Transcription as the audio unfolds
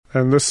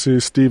And this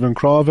is Stephen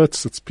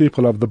Kravitz. It's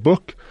People of the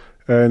Book.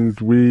 And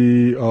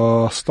we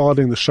are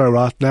starting the show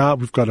right now.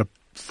 We've got a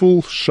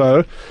full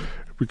show.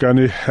 We're going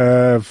to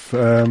have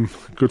a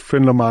good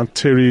friend of mine,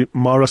 Terry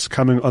Morris,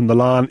 coming on the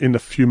line in a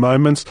few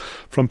moments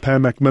from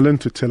Pan Macmillan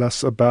to tell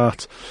us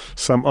about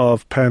some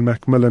of Pan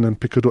Macmillan and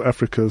Picador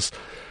Africa's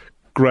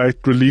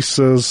great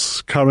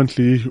releases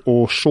currently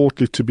or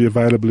shortly to be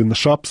available in the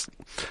shops.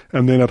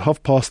 And then at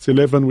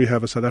 11:30, we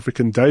have a South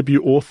African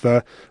debut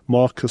author,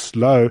 Marcus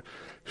Lowe,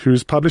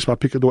 who's published by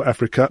Picador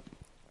Africa,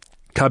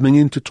 coming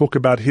in to talk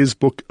about his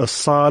book,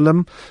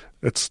 Asylum.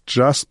 It's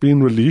just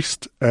been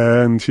released,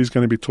 and he's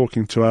going to be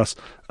talking to us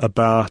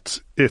about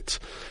it.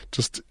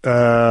 Just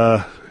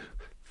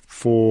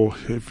for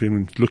if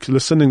you're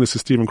listening, this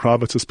is Stephen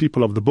Kravitz's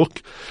People of the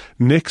Book.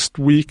 Next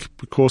week,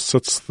 because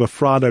it's the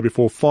Friday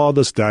before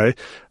Father's Day,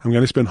 I'm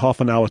going to spend half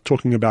an hour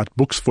talking about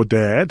books for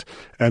Dad,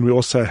 and we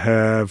also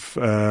have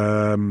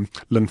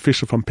Lynn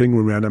Fisher from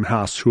Penguin Random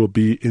House, who will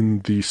be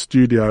in the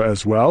studio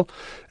as well.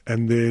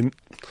 And then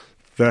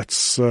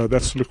that's to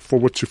look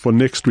forward to for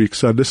next week.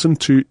 So listen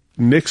to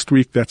next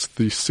week. That's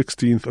the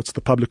 16th. It's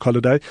the public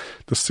holiday,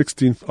 the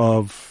 16th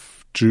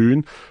of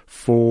June,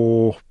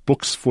 for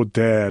Books for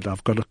Dad.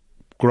 I've got a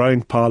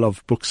growing pile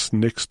of books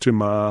next to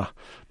my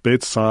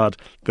bedside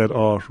that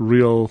are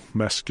real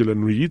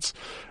masculine reads,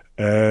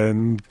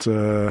 and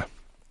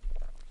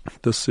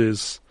this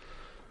is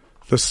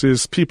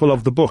People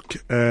of the Book.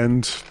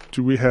 And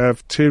do we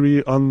have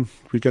Terry on?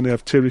 We're going to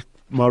have Terry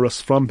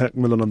Morris from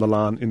Macmillan on the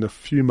line in a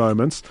few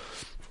moments.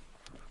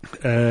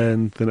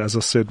 And then, as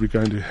I said, we're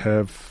going to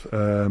have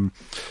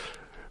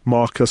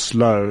Marcus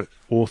Lowe,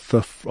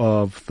 author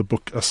of the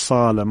book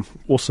Asylum,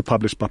 also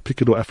published by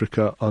Picador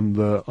Africa,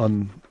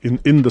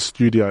 in the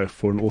studio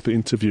for an author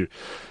interview.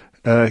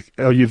 Are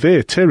you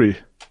there, Terry?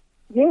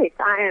 Yes,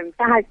 I am.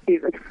 Hi,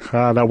 Stephen.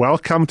 Now,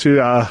 welcome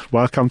to our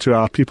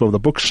People of the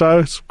Book show.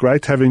 It's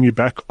great having you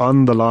back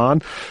on the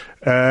line.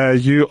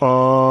 You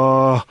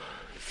are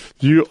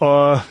the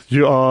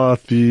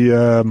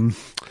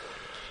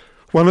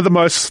one of the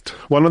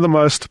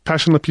most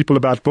passionate people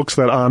about books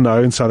that I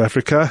know in South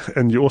Africa,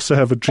 and you also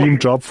have a dream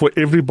job for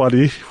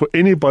anybody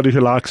who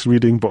likes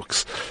reading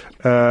books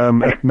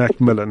at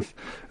Macmillan.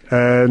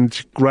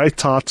 And great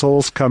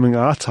titles coming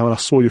out. I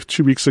saw you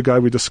 2 weeks ago.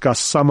 We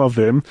discussed some of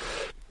them,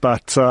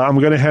 but I'm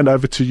going to hand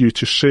over to you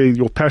to share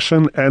your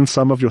passion and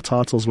some of your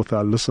titles with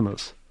our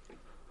listeners.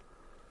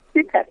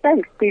 Super.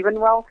 Thanks, Stephen.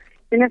 Well,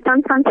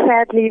 sometimes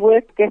sadly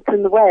work gets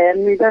in the way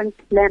and we don't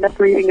land up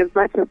reading as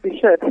much as we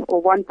should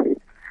or want to.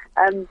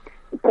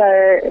 So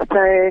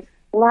I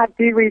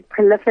do read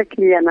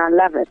prolifically and I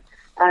love it.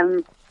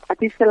 I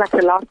do feel like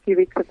the last few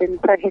weeks have been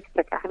so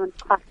hectic. I haven't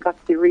quite got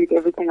to read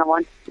everything I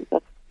want to.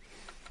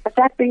 But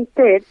that being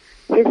said,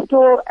 there's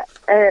still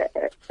a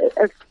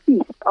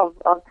feast of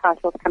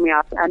titles coming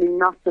out. I mean,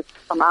 not just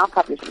from our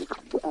publishing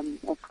house,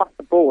 across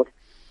the board.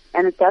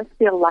 And it does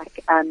feel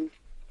like a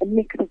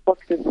mix of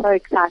books is so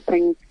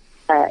exciting.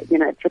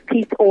 It's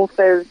repeat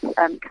authors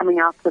coming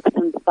out with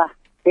some stuff.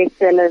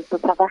 Bestsellers, the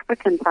South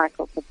African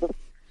titles are just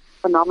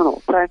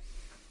phenomenal. So,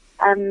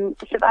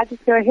 should I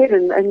just go ahead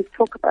and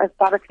talk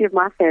about a few of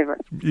my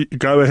favorites?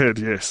 Go ahead,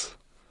 yes.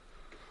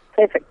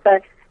 Perfect. So,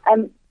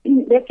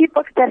 there are a few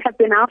books that have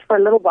been out for a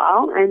little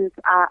while, and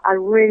I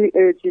really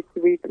urge you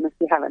to read them if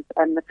you haven't.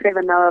 The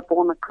Trevor Noah,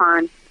 Born a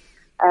Crime,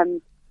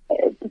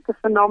 it's just a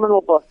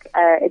phenomenal book.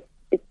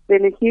 It's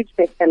been a huge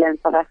bestseller in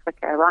South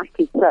Africa,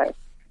 rightly so.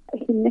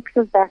 He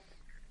mixes that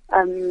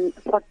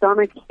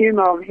sardonic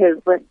humor of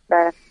his with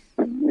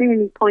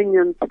really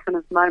poignant kind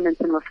of moments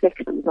and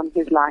reflections on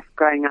his life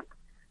growing up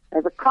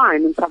as a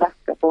crime in South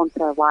Africa, born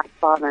to a white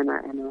father and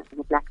a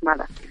black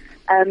mother.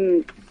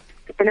 And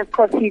of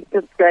course, he's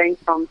just going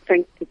from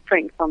strength to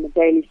strength on the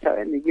Daily Show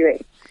in the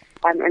US.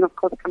 And of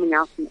course, coming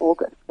out in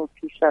August for a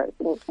few shows.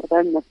 So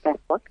don't miss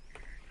that book.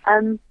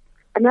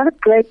 Another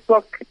great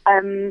book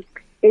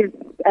is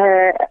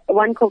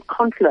one called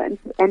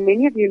Confluence, and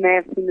many of you may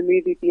have seen the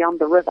movie Beyond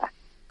the River.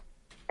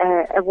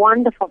 A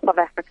wonderful South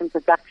African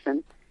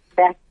production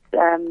that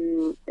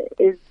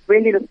is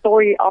really the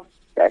story of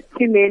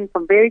two men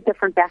from very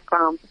different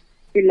backgrounds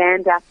who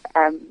land up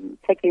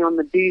taking on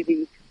the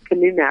Duzi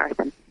canoe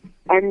marathon.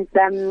 And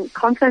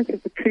Confluence is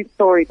the true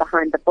story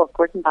behind the book,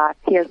 written by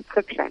Piers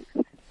Cruikshank.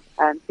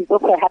 He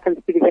also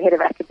happens to be the head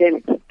of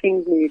academics at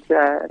Kingsmead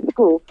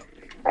School.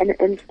 And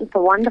it's just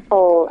a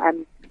wonderful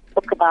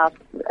book about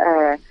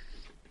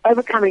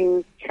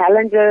overcoming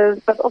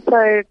challenges, but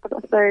also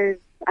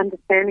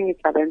understanding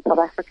each other in South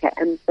Africa.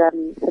 And so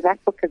that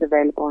book is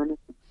available, and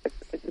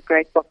it's a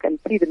great book. And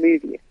see the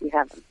movie if you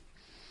haven't.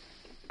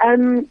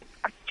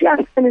 I've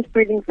just finished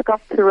reading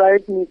Scott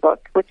Turo's new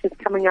book, which is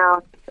coming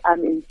out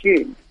in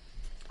June.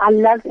 I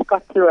love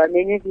Scott Turow.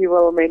 Many of you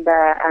will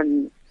remember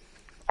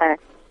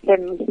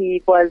him.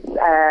 He was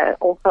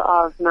author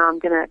of, now I'm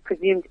going to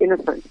presume,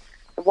 Innocent,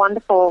 a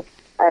wonderful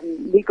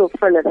legal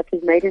thriller that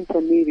was made into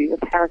a movie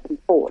with Harrison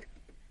Ford.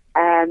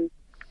 And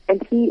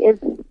he is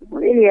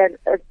really a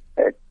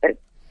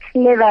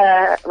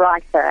clever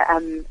writer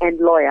and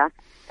lawyer.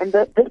 And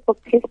this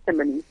book,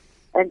 Testimony,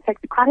 in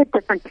fact, quite a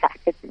different tack.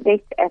 It's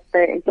set at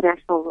the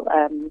International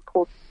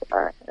Court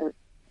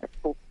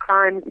for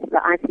Crimes, the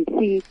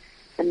ICC,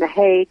 in The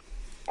Hague,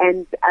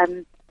 and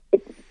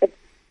it's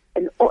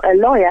a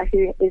lawyer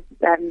who is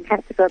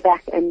has to go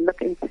back and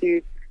look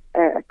into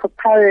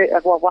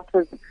what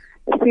was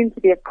assumed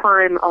to be a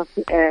crime of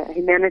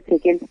humanity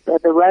against the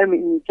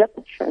Roman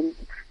Egyptians,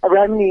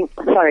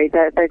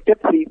 the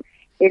Gypsies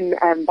in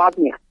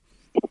Bosnia.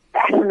 It's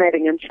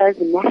fascinating and shows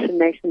the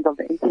machinations of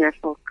the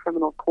International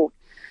Criminal Court.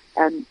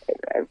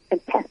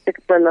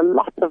 Fantastic thriller,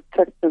 lots of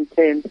twists and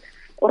turns.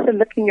 Also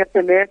looking at the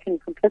American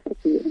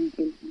complicity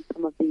in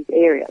some of these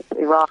areas,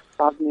 Iraq,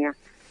 Bosnia.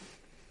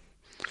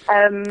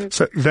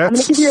 So that's, I'm going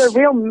to give you a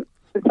real...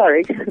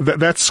 Sorry.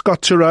 That's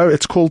Scott Turow.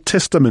 It's called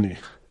Testimony.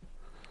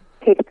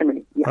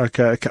 Testimony, yeah.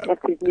 Okay.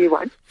 That's his new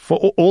one. For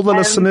all the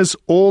listeners,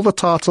 all the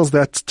titles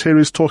that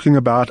Terry's talking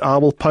about, I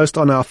will post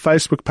on our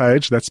Facebook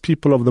page. That's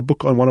People of the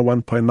Book on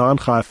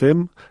 101.9 Chai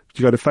FM.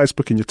 You go to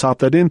Facebook and you type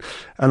that in,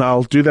 and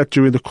I'll do that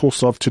during the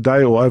course of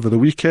today or over the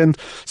weekend.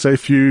 So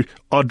if you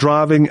are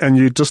driving and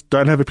you just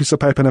don't have a piece of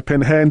paper and a pen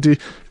handy,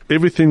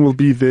 everything will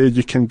be there.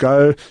 You can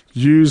go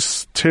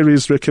use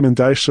Terry's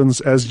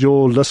recommendations as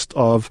your list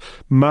of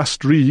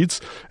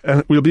must-reads,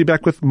 and we'll be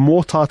back with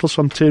more titles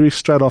from Terry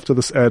straight after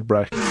this ad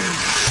break.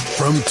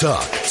 From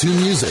talk to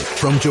music,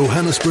 from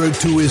Johannesburg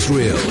to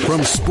Israel,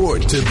 from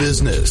sport to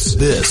business,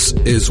 this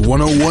is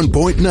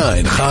 101.9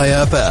 Chai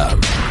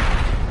FM.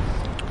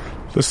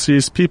 This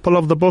is People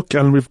of the Book,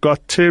 and we've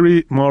got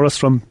Terry Morris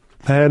from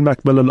Pan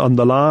Macmillan on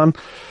the line.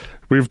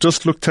 We've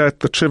just looked at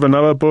the Trevor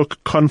Noah book,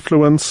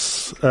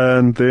 Confluence,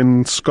 and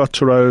then Scott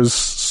Turow's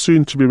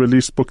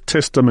soon-to-be-released book,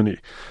 Testimony.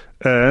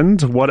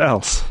 And what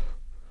else?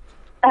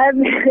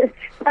 I'm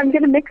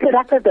going to mix it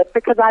up a bit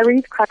because I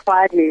read quite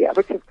widely,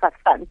 which is quite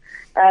fun.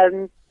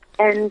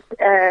 And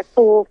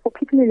for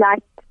people who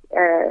like,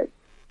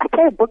 I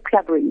say a book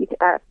club read,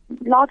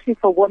 largely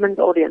for women's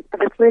audience,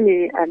 but it's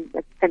really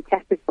a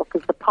fantastic book,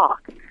 is The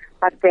Park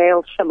by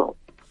Gail Schimmel.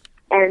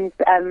 And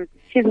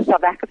she's a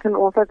South African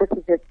author. This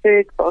is her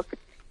third book,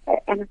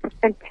 and it's a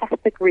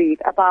fantastic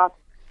read about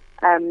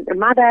a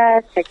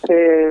mother takes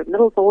her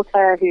little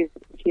daughter,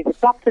 she's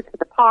adopted, to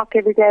the park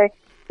every day.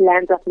 She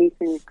lands up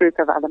meeting a group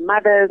of other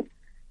mothers.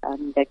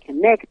 They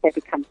connect, they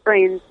become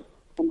friends.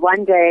 And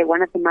one day,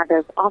 one of the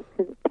mothers asks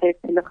her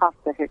to look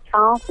after her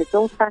child, her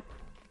daughter,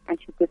 and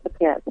she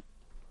disappears.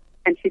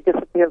 And she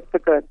disappears for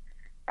good.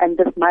 And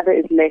this mother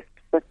is left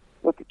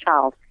with the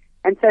child.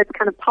 And so it's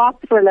kind of part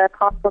thriller,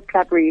 part book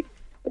club read.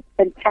 It's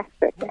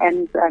fantastic.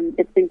 And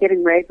it's been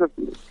getting rave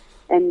reviews.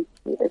 And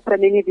so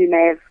many of you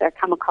may have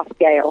come across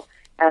Gail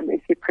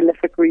if you're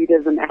prolific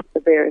readers and at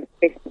the various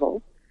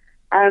festivals.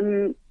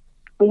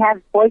 We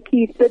have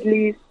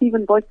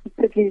Stephen Boyke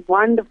Sidley's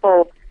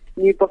wonderful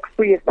new book,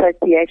 Free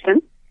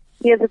Association.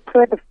 He has a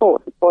tour de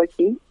force,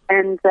 Boyke,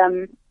 and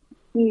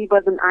he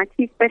was an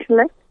IT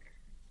specialist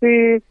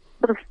who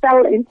sort of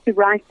fell into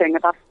writing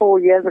about 4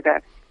 years ago.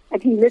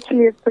 And he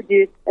literally has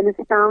produced an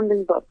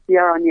astounding book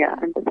year on year,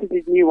 and this is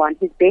his new one,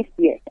 his best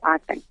yet, I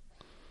think.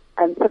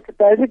 So for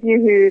those of you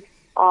who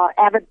are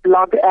avid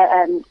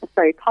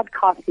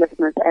podcast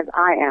listeners, as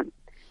I am,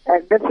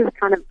 this is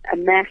kind of a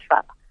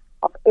mashup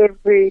of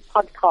every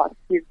podcast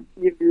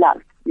you've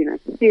loved. You know,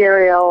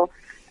 Serial,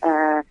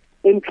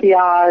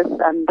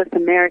 NPR's This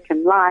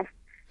American Life,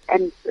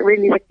 and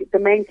really the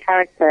main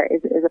character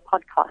is a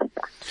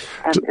podcaster.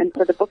 And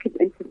so the book is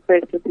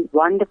interspersed with these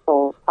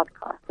wonderful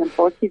podcasts. And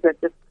Boyke's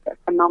just a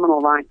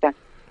phenomenal writer.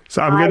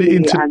 So I'm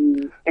going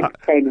to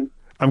entertaining.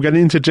 I'm going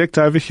to interject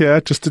over here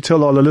just to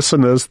tell all the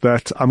listeners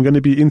that I'm going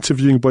to be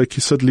interviewing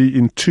Boyke Sidley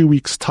in 2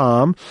 weeks'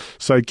 time.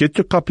 So get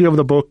your copy of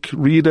the book,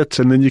 read it,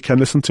 and then you can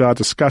listen to our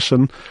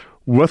discussion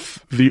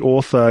with the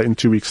author in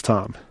 2 weeks'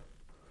 time.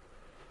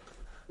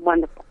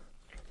 Wonderful.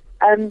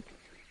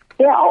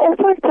 There are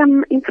also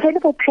some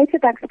incredible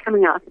paperbacks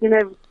coming out. You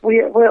know,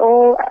 we're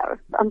all,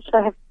 I'm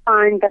sure, have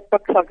signed that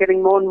books are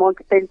getting more and more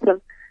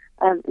expensive.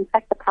 In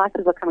fact, the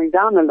prices are coming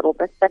down a little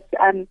bit. But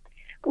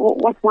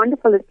what's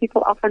wonderful is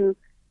people often,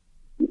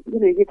 you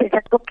know, you get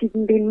that book you've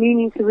been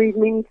meaning to read,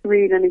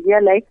 and a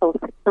year later or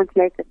 6 months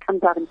later it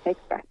comes out in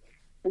paperback.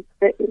 And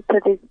so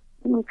there's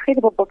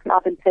incredible books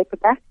out in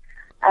paperback.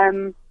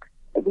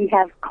 We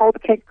have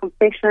Cold Case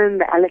Confession,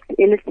 the Alex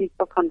Ellis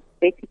book on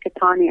Betty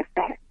Catani, a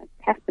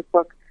fantastic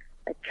book,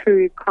 a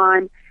true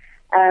crime.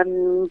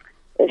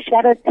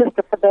 Shadow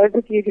Sister, for those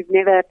of you who've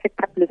never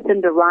picked up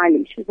Lucinda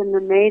Riley, she's an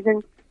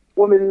amazing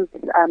woman's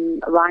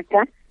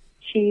writer.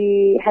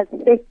 She has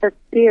set a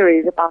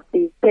series about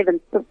these 7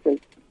 sisters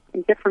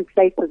in different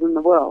places in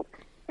the world.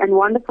 And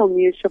wonderful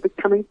news, she'll be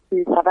coming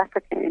to South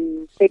Africa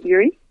in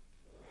February,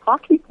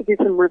 partly to do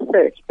some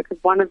research, because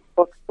one of the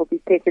books will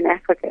be set in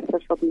Africa, so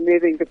she'll be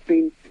moving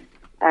between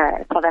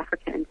South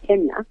Africa and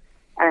Kenya.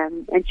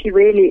 And she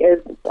really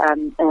is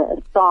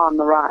a star on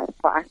the rise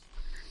for us.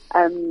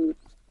 We've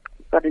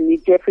got a new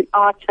Jeffrey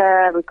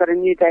Archer, we've got a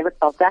new David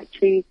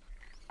Baldacci.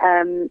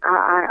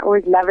 I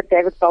always love it,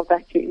 David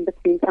Baldacci, in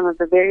between some of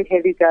the very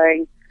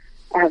heavy-going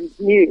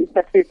news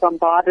that we've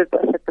bombarded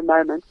with at the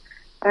moment.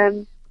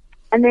 And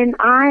then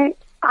I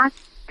I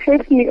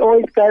personally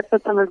always go for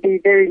some of the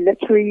very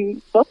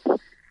literary books.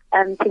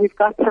 So we've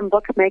got some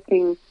books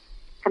making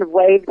kind of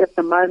waves at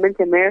the moment.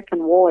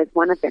 American War is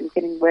one of them,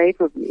 getting rave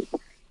reviews.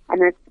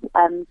 And it's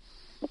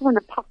sort of an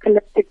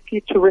apocalyptic,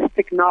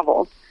 futuristic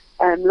novel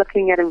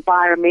looking at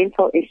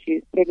environmental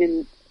issues set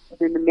in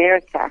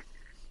America.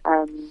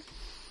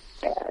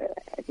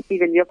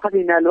 Stephen, you'll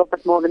probably know a little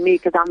bit more than me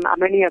because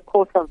I'm only a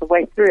quarter of the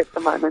way through at the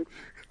moment.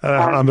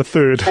 I'm a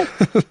third.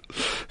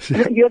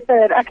 Yeah. You're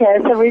third. Okay,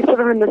 so we're sort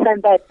of in the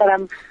same boat, but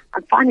I'm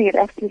finding it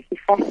absolutely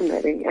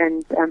fascinating,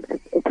 and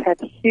it's had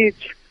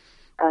huge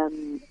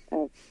kind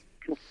of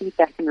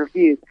feedback and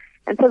reviews.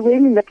 And so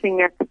really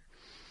looking at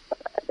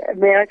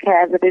America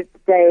as it is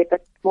today,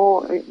 but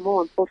more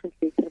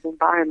importantly, sort of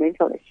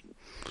environmental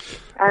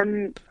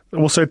issues.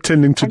 Also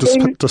tending to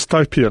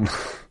dystopian.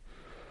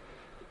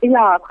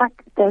 Yeah, quite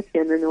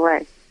dystopian in a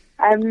way.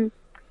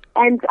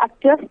 And I've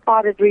just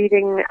started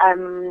reading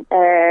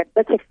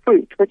Bitter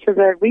Fruit, which is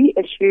a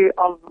reissue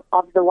of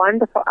the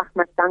wonderful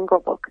Ahmed Dango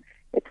book.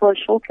 It was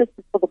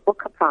shortlisted for the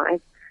Booker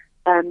Prize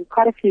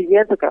quite a few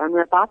years ago, and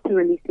we're about to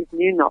release his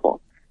new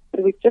novel.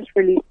 So we've just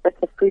released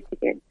Bitter Fruit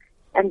again.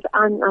 And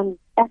I'm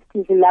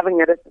absolutely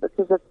loving it. It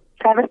was a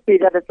travesty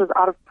that it was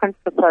out of print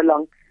for so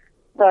long.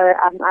 So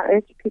I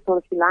urge people,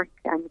 if you like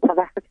South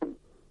African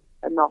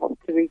novels,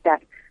 to read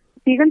that.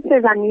 Stephen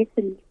says I need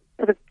to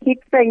sort of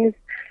keep things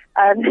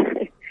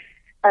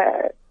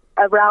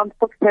around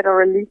books that are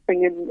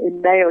releasing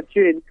in May or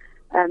June,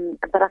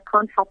 but I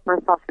can't help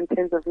myself in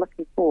terms of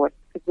looking forward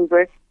because we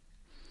work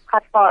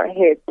quite far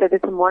ahead. So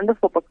there's some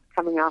wonderful books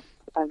coming out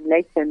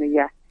later in the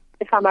year.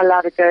 If I'm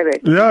allowed to go there.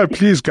 Yeah,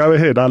 please go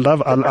ahead. I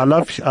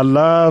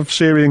love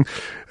sharing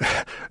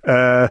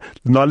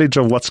knowledge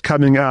of what's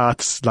coming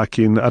out, like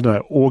in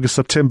August,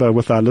 September,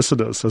 with our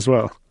listeners as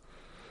well.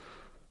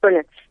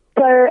 Brilliant.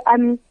 So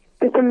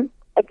there's some,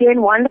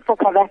 again, wonderful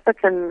South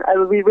African.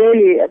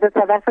 The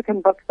South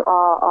African books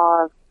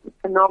are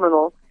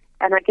phenomenal,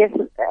 and I guess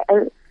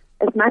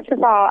as much as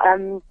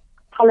our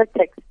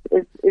politics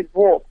is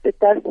warped, it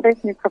does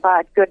certainly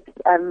provide good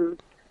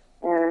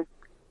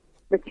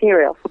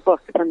material for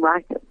books and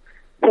writers.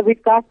 So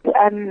we've got,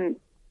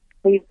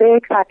 we're very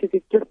excited.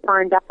 We've just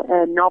signed up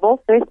a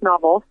first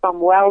novel from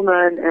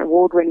well-known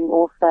award-winning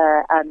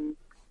author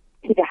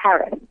Peter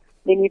Harris.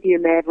 Many of you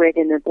may have read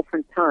in a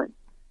different time.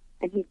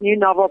 And his new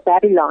novel,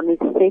 Babylon, is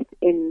set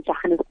in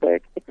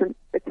Johannesburg.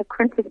 It's a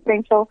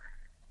quintessential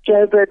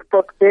Joburg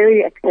book,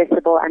 very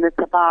accessible, and it's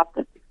about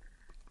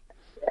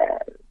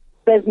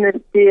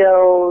business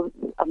deals,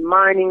 a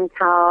mining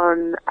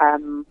town,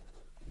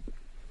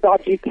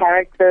 dodgy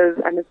characters,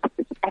 and it's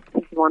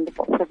absolutely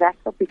wonderful. So that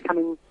will be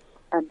coming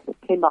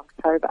September,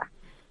 October.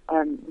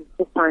 We've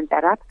just signed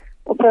that up.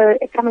 Also,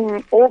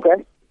 coming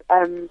August,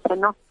 so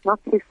not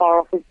too far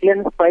off, is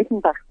Glynis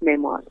Breitenbach's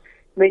memoirs.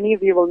 Many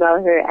of you will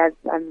know her as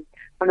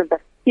one of the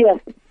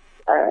fierce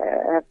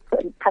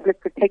public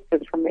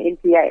protectors from the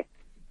NPA.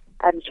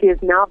 She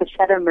is now the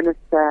Shadow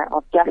Minister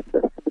of Justice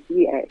for the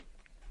DA.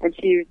 And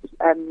she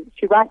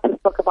writes this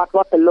book about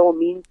what the law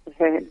means to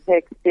her and her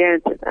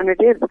experiences. And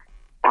it is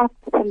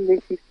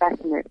absolutely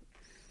fascinating.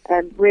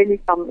 Really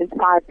from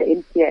inside the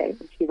NPA.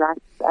 And she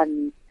writes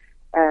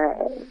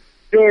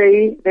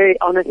very, very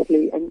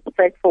honestly and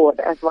straightforward,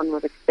 as one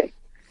would expect.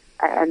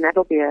 And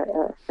that'll be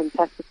a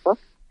fantastic book.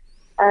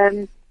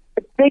 The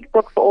big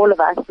book for all of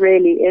us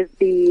really is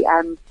the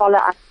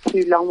follow-up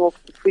to Long Walk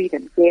to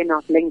Freedom, Dare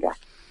Not Linger.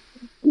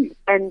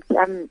 And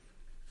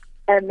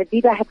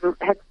Madiba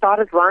had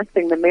started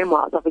writing the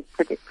memoirs of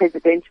his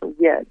presidential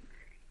years.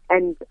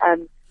 And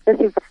this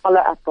is the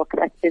follow-up book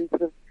that's been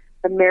sort of,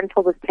 the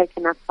mantle was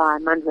taken up by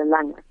Mandla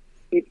Lange,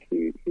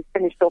 who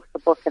finished off the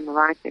book and the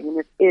writing. And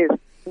it is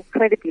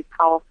incredibly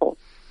powerful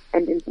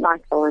and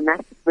insightful, and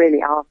that's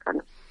really our kind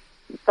of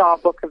star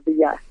book of the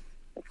year,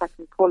 if I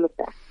can call it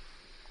that.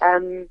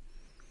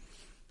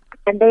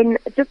 And then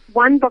just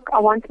one book I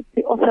wanted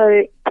to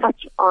also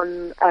touch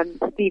on,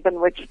 Stephen,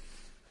 which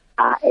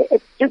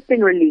it's just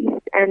been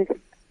released. And,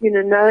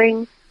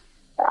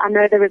 I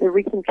know there was a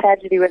recent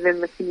tragedy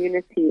within the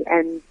community,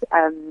 and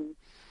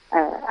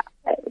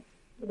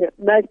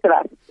most of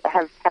us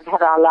have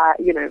had our lives,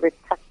 we're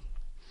touched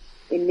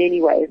in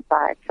many ways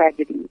by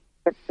tragedy,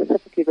 but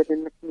specifically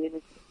within the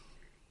community.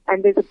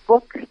 And there's a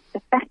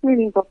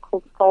fascinating book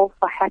called Soul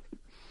for Happy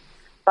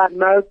by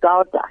Mo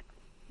Gawdat.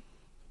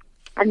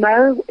 And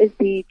Mo is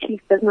the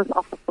chief business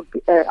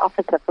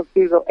officer for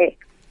Google X.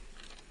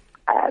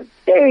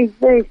 Very,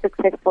 very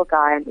successful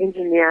guy, an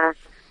engineer,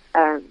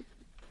 sort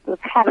of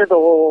had it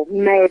all,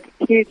 made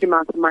huge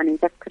amounts of money,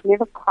 but could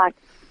never quite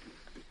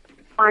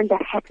find the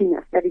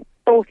happiness that he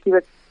thought he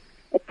would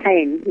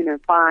attain,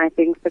 by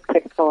being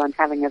successful and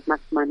having as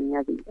much money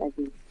as he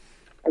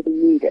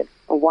needed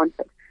or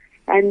wanted.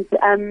 And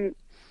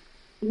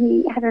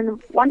he had a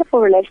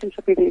wonderful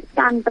relationship with his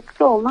son, but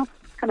still not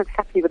kind of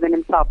happy within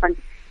himself. And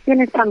he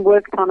and his son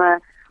worked on a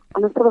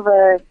sort of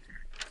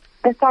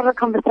they started a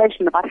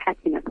conversation about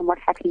happiness and what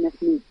happiness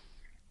means.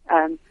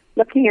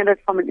 Looking at it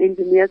from an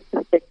engineer's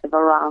perspective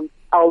around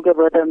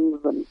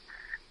algorithms and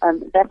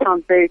That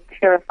sounds very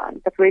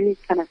terrifying, but really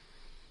kind of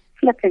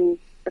flipping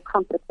the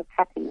concept of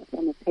happiness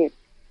on its head.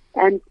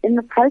 And in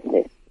the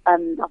process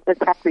of this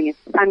happening, his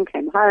son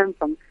came home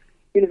from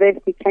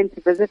university, came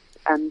to visit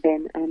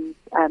Ben, and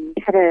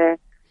had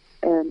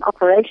an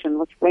operation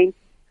which went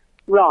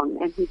wrong,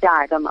 and he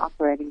died on the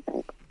operating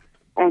table.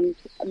 And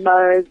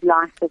Mo's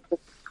life was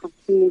just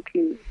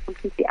completely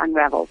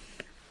unraveled.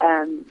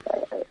 An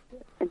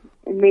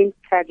immense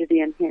tragedy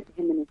in him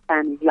and his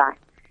family's life.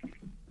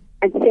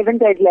 And 7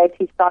 days later,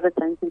 he started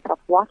saying to himself,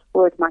 what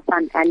would my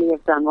son Ali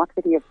have done? What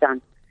would he have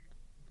done?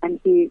 And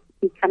he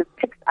kind of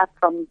picks up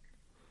from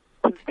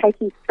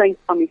taking strength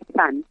from his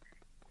son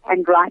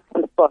and writes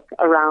this book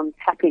around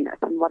happiness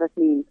and what it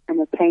means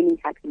and attaining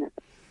happiness.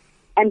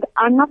 And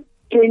I'm not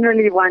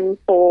generally one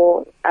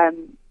for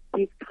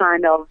these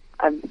kind of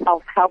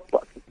self-help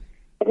books.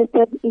 But it's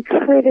an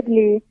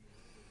incredibly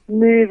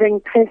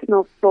moving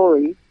personal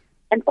story.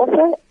 And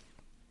also,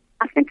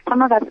 I think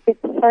some of us get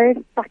so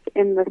stuck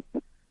in this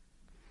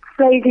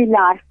crazy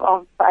life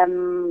of,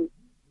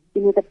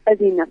 the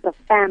busyness of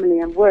family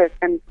and work,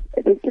 and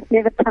there's just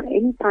never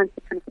any time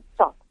to kind of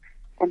stop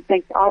and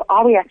think,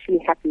 are we actually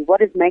happy?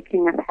 What is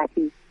making us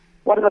happy?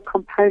 What are the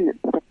components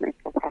that make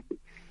us happy?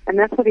 And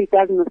that's what he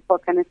does in this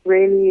book, and it's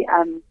really,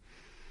 I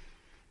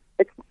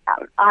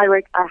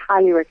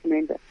highly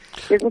recommend it.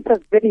 There's also a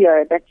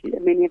video that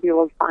many of you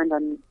will find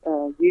on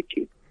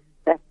YouTube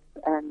that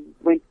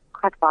went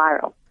quite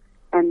viral,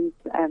 and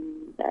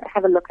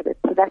have a look at it.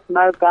 So that's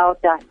Mo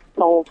Gawdat,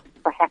 Solve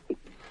for Happy.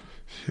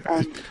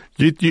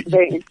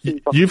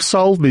 You've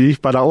sold me,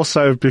 but I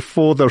also,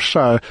 before the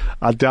show,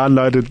 I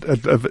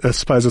downloaded, I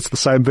suppose it's the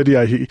same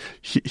video.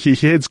 He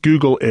heads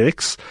Google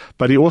X,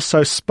 but he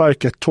also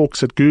spoke at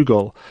talks at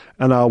Google,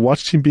 and I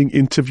watched him being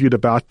interviewed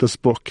about this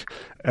book.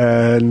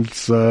 And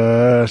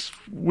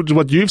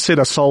what you've said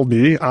has sold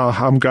me.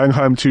 I'm going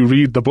home to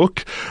read the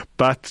book,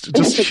 but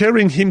just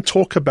hearing him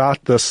talk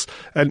about this,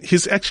 and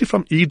he's actually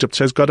from Egypt,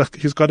 so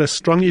he's got a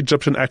strong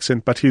Egyptian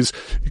accent, but he's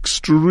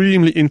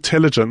extremely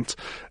intelligent.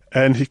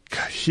 And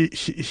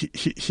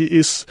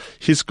he's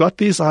got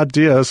these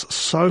ideas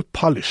so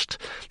polished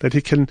that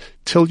he can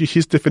tell you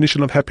his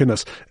definition of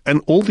happiness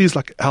and all these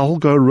like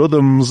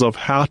algorithms of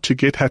how to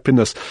get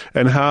happiness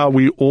and how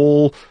we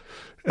all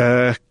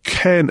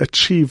can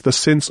achieve the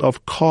sense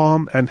of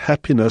calm and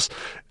happiness.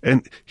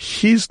 And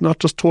he's not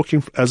just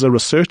talking as a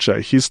researcher.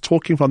 He's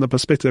talking from the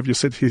perspective, you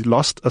said he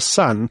lost a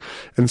son,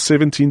 and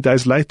 17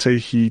 days later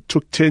he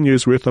took 10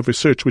 years worth of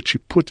research, which he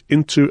put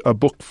into a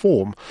book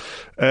form.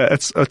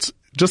 It's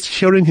just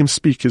hearing him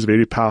speak is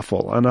very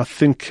powerful. And I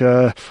think,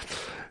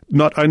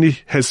 not only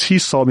has he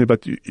sold me,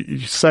 but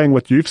saying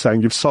what you've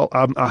saying, you've sold.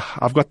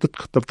 I've got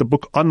the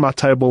book on my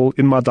table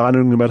in my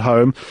dining room at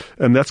home,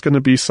 and that's going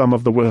to be some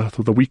of the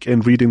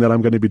weekend reading that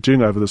I'm going to be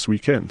doing over this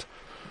weekend.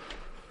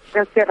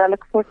 That's good. I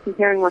look forward to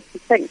hearing what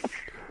you think.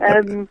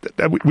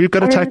 We're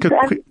going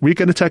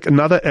to take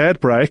another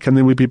ad break, and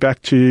then we'll be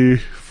back to you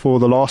for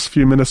the last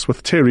few minutes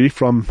with Terry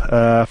from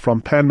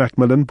Pan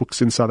Macmillan Books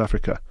in South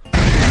Africa.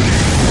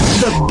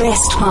 The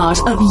best part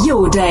of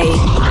your day.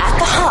 At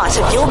the heart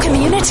of your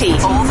community.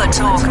 All the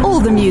talk. All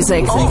the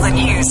music. All the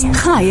news.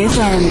 Chai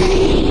FM.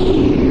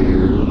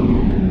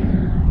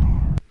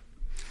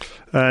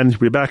 And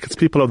we're back. It's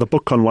People of the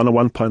Book on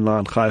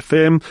 101.9 Chai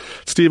FM.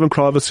 Stephen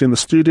Kravitz in the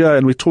studio,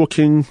 and we're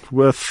talking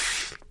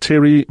with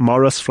Terry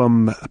Morris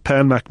from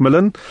Pan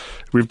Macmillan.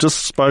 We've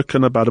just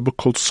spoken about a book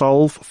called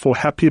Solve for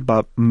Happy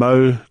by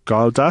Mo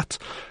Gawdat.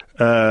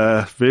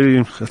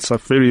 It's a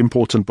very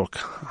important book.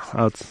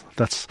 I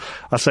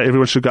say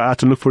everyone should go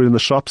out and look for it in the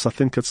shops. I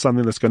think it's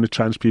something that's going to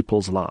change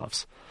people's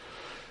lives.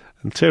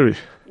 And Terry,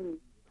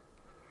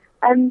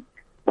 so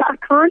I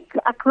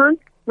can't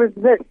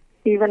resist,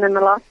 even in the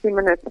last few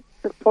minutes,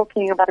 just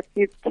talking about a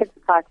few kids'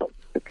 titles,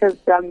 because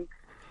I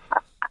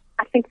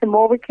think the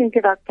more we can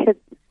get our kids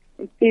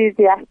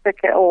enthusiastic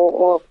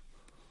or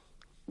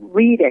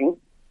reading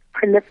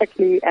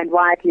prolifically and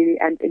widely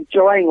and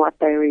enjoying what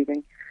they're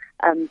reading.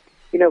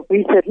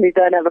 We certainly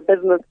don't have a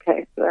business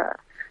case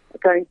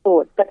going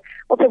forward. But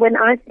also, when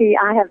I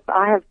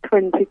have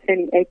twins who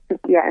turning 8 this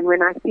year, and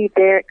when I see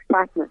their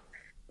excitement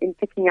in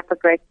picking up a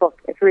great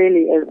book, it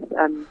really is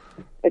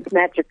it's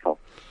magical.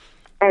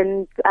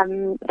 And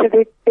so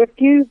there are a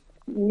few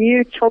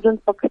new children's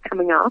books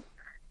coming out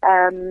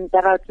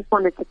that I just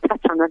wanted to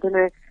touch on. I don't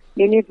know,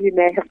 many of you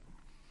may have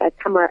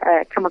come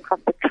across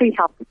the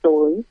Treehouse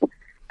Stories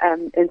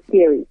in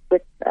series,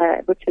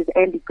 which is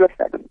Andy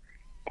Griffith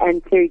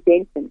and Terry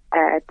Denton,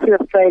 two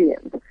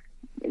Australians.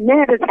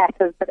 Mad as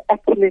hatters, but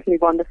absolutely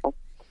wonderful.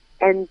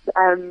 And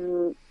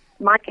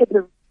my kids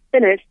have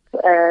finished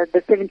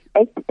the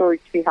 78th story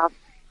Treehouse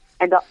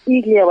and are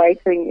eagerly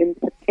awaiting in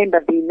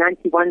September the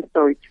 91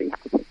 story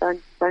Treehouse. So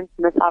don't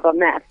miss out on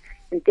that.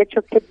 And get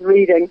your kids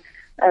reading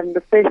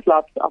the first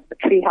lot of the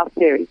Treehouse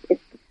series.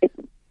 It's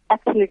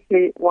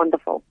absolutely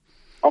wonderful.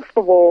 Off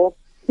the wall,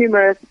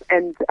 humorous,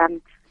 and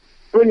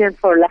brilliant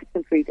for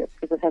reluctant readers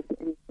because it has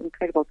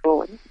incredible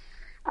drawings.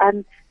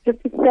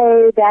 Just to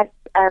say that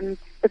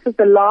this is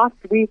the last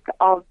week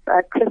of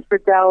Chris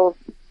Riddell's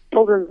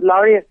children's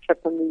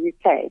laureateship in the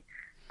UK.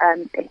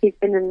 He's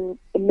been an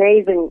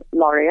amazing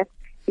laureate.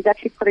 He's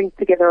actually putting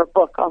together a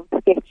book of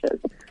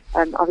sketches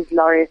of his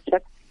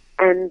laureateship.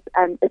 And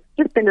it's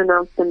just been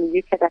announced in the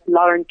UK that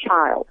Lauren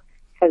Child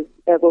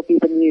will be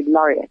the new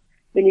laureate.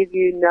 Many of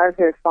you know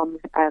her from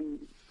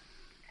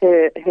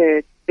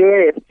her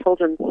various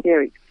children's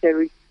series, Her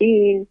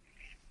Routine,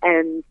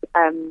 and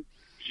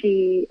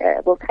she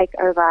will take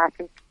over, I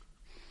think,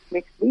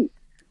 next week.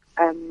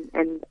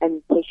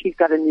 And so she's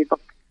got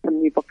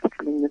some new books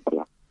coming this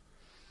year.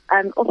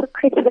 Also,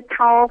 Cressida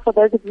Cowell, for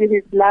those of you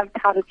who've loved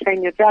How to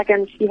Train Your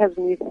Dragon, she has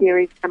a new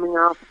series coming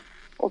out.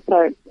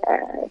 Also,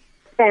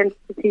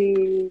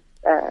 fantasy,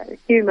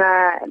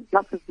 humor, and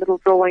lots of little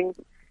drawings,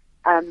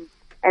 and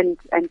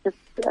just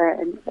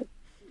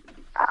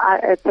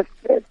it's an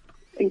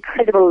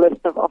incredible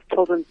list of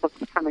children's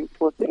books coming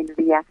towards the end of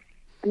the year.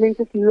 And then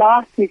just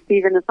lastly,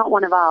 Stephen, it's not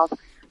one of ours,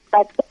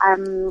 but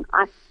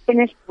I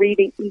finished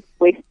reading East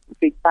West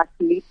Street by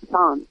Philippe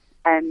Sands,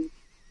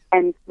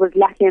 and was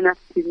lucky enough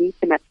to meet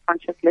him at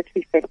Franschhoek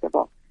Literary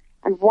Festival.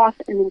 And what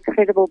an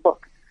incredible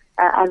book.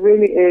 I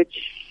really urge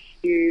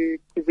you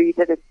to read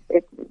it.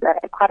 It's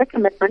quite a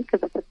commitment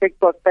because it's a big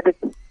book, but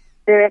it's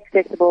very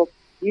accessible,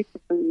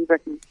 beautifully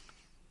written.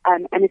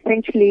 And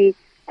essentially,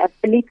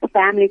 Philippe's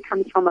family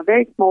comes from a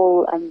very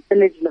small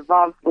village,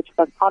 Lvov, which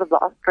was part of the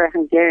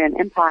Austro-Hungarian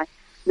Empire,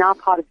 now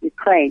part of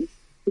Ukraine.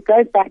 He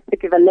goes back to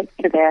give a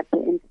lecture there at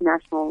the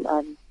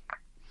international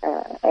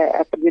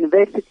at the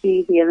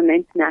university. He is an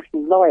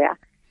international lawyer,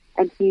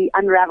 and he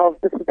unravels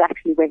this is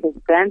actually where his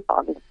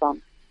grandfather's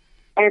from.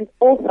 And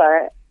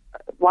also,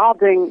 while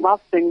doing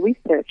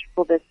research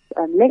for this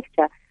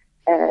lecture,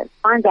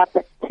 finds out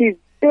that two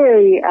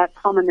very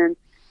prominent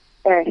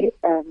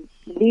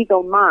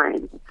legal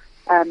minds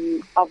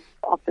of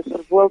the sort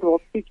of World War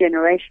II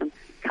generation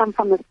come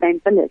from the same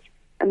village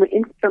and were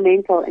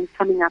instrumental in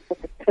coming up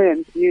with the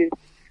terms used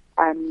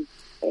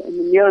in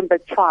the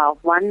Nuremberg trial,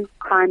 one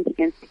crimes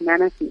against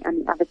humanity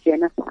and the other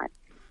genocide.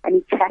 And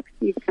he tracks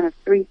these kind of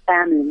three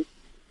families,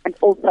 and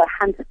also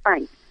Hans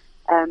Frank,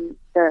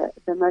 the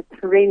most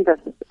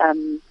horrendous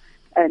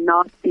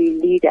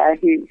Nazi leader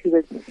who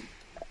was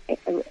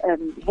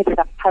headed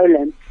up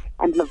Poland,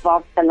 and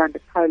Lvov fell under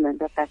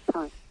Poland at that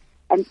time.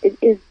 And it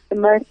is the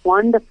most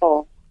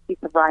wonderful piece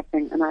of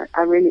writing, and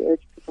I really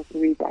urge people to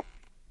read that.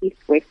 East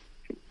West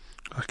Street.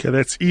 Okay,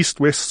 that's East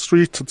West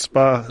Street.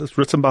 It's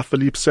written by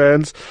Philippe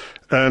Sands.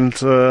 And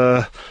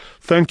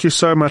thank you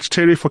so much,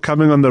 Terry, for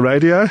coming on the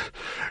radio.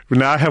 We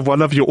now have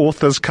one of your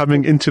authors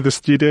coming into the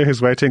studio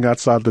who's waiting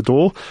outside the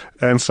door.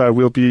 And so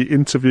we'll be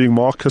interviewing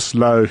Marcus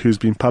Lowe, who's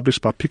been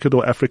published by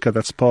Picador Africa.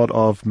 That's part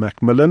of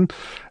Macmillan,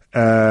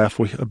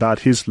 about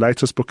his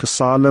latest book,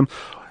 Asylum.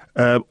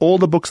 All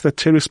the books that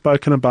Terry's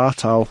spoken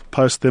about, I'll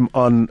post them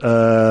on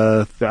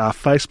our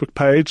Facebook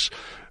page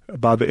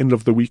by the end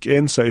of the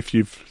weekend. So if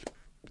you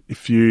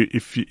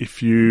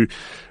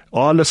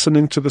are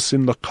listening to this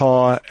in the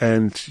car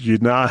and you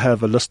now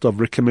have a list of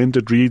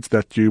recommended reads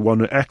that you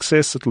want to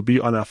access, it will be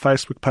on our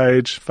Facebook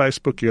page.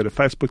 Facebook, you go to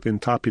Facebook, then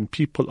type in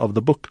People of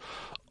the Book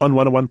on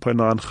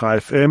 101.9 Chai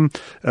FM,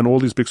 and all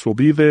these books will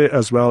be there,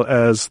 as well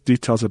as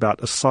details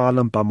about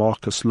Asylum by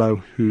Marcus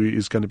Lowe, who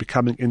is going to be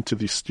coming into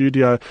the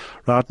studio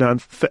right now.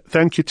 And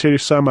thank you, Terry,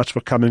 so much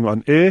for coming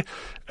on air,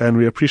 and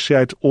we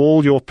appreciate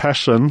all your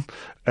passion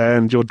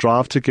and your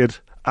drive to get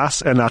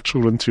us and our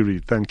children to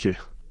read. Thank you.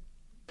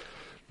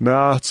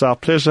 Now it's our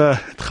pleasure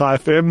at Chai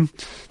FM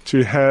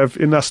to have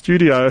in our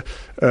studio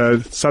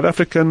South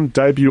African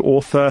debut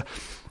author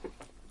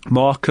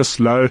Marcus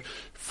Lowe,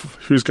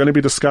 who's going to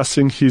be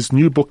discussing his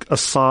new book,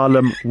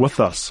 Asylum, with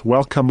us.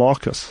 Welcome,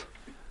 Marcus.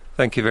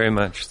 Thank you very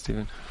much,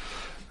 Stephen.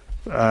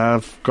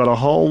 I've got a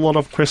whole lot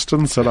of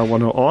questions that I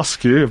want to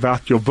ask you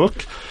about your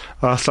book,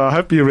 so I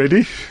hope you're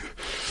ready.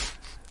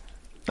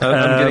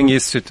 I'm getting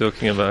used to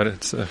talking about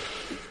it. So.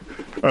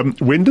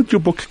 When did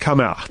your book come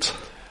out?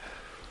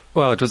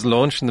 Well, it was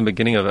launched in the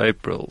beginning of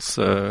April,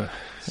 so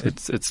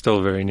it's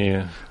still very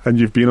new. And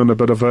you've been on a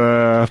bit of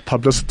a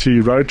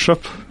publicity road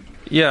trip?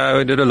 Yeah,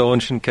 we did a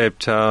launch in Cape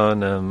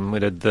Town. We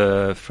did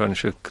the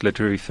Franschhoek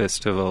Literary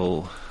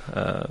Festival.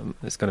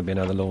 There's going to be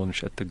another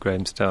launch at the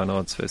Grahamstown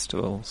Arts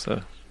Festival.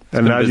 So,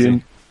 and now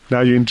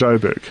you're in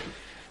Joburg.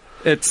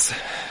 It's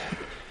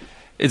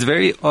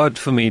very odd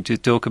for me to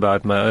talk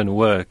about my own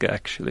work,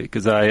 actually,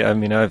 because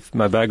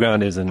my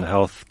background is in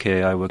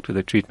healthcare. I worked with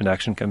the Treatment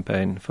Action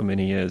Campaign for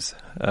many years,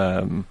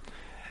 and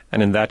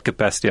in that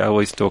capacity, I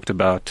always talked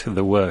about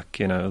the work,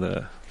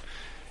 the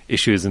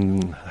issues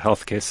in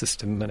healthcare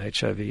system and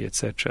HIV,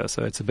 etc.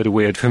 So it's a bit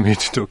weird for me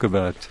to talk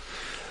about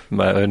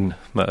my own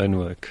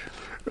work.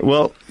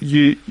 Well,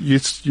 you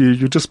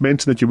just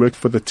mentioned that you worked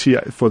for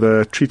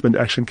the Treatment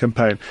Action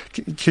Campaign.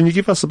 Can you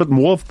give us a bit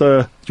more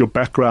of your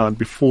background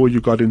before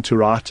you got into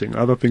writing?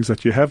 Other things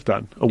that you have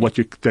done, or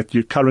that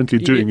you're currently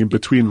doing in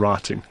between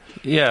writing?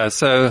 Yeah,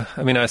 so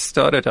I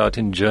started out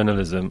in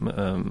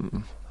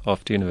journalism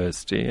after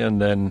university,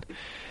 and then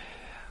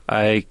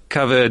I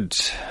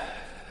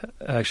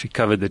actually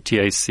covered the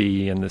TAC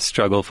and the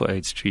struggle for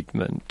AIDS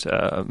treatment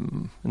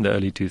in the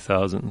early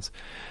 2000s.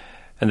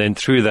 And then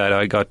through that,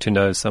 I got to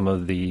know some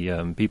of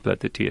the people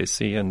at the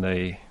TAC, and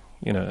they,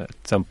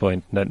 at some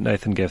point,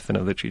 Nathan Geffen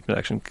of the Treatment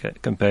Action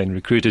Campaign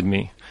recruited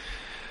me.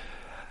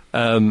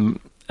 And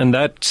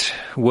that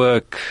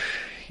work,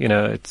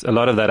 it's a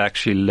lot of that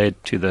actually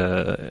led to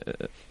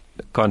the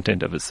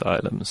content of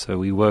Asylum. So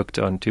we worked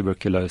on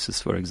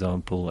tuberculosis, for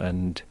example,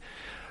 and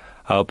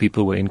how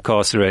people were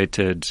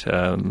incarcerated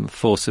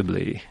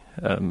forcibly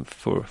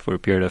for a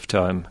period of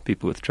time,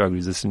 people with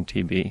drug-resistant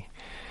TB.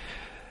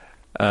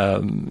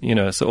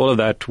 So all of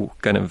that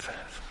kind of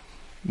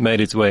made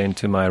its way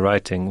into my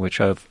writing,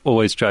 which I've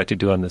always tried to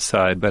do on the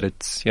side. But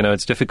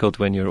it's difficult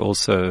when you're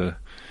also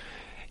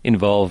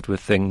involved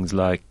with things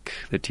like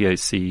the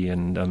TAC,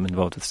 and I'm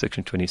involved with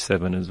Section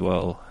 27 as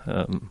well.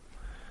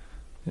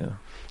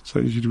 So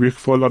you work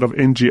for a lot of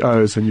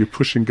NGOs, and you're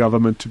pushing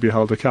government to be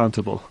held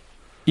accountable.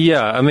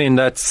 Yeah, I mean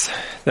that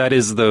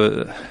is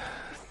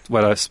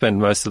what I've spent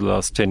most of the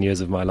last 10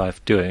 years of my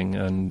life doing,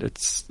 and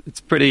it's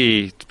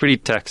pretty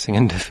taxing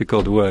and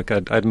difficult work.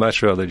 I'd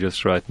much rather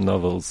just write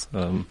novels,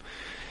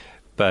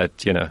 but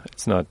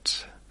it's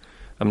not.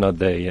 I'm not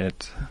there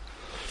yet.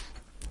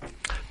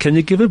 Can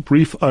you give a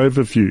brief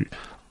overview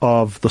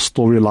of the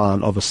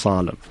storyline of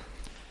Asylum,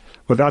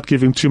 without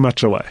giving too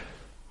much away?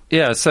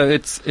 Yeah, so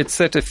it's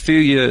set a few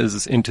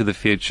years into the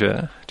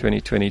future,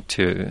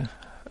 2022.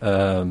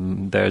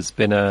 There's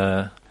been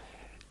a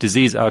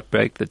disease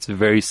outbreak that's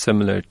very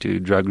similar to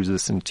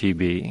drug-resistant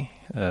TB.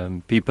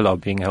 People are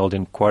being held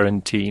in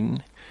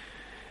quarantine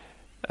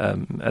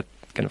at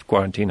kind of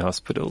quarantine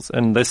hospitals.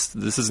 And this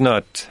is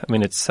not,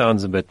 it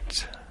sounds a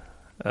bit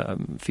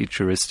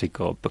futuristic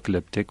or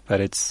apocalyptic, but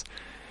it's,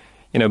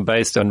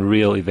 based on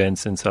real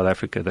events in South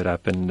Africa that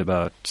happened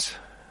about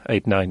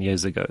 8-9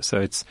 years ago. So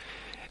it's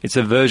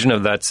a version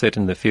of that set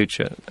in the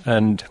future.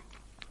 And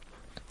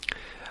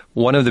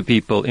one of the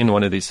people in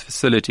one of these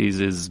facilities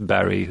is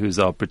Barry, who's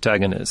our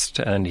protagonist,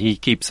 and he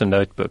keeps a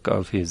notebook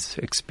of his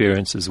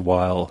experiences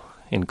while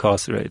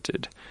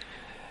incarcerated.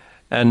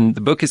 And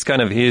the book is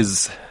kind of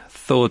his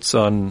thoughts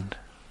on,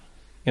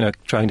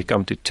 trying to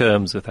come to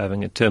terms with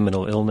having a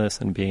terminal illness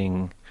and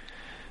being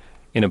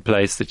in a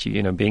place that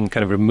being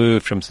kind of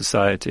removed from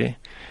society.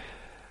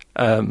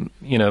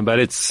 But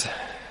it's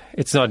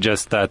not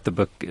just that. The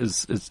book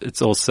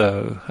it's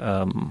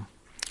also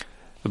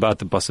about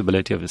the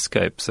possibility of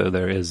escape. So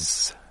there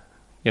is,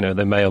 they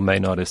may or may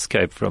not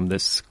escape from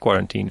this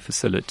quarantine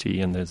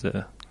facility, and there's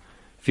a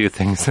few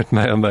things that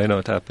may or may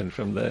not happen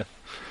from there.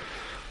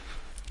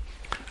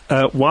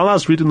 While I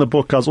was reading the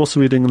book, I was also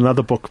reading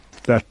another book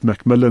that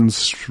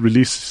Macmillan's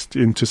released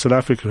into South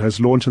Africa, has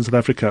launched in South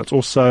Africa. It's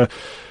also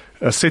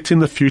set in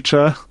the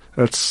future.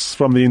 It's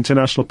from the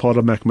international part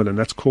of Macmillan.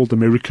 That's called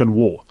American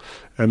War.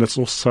 And it's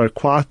also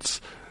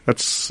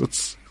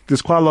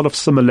there's quite a lot of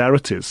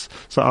similarities.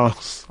 So I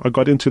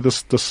got into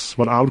this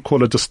what I would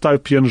call a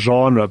dystopian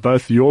genre,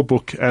 both your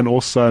book and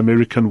also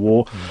American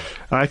War.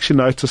 I actually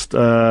noticed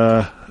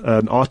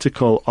an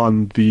article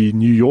on the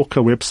New Yorker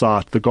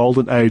website, The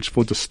Golden Age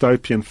for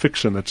Dystopian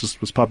Fiction, that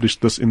just was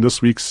published in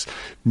this week's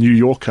New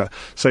Yorker.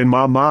 So in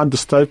my mind,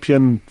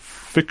 dystopian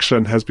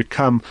fiction has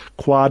become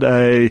quite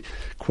a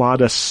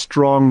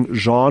strong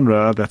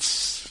genre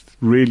that's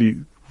really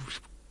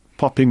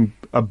popping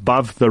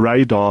above the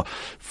radar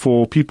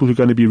for people who are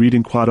going to be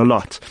reading quite a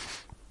lot.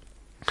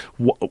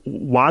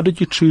 Why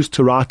did you choose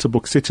to write a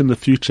book set in the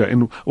future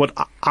in what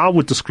I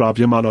would describe,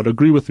 you might not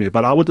agree with me,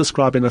 but I would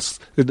describe in a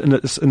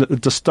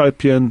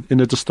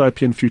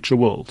dystopian future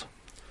world?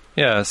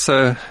 Yeah,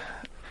 so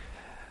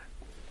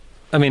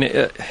I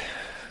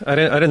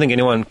don't think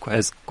anyone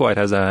quite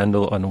has a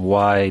handle on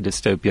why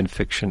dystopian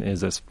fiction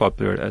is as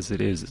popular as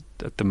it is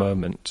at the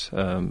moment.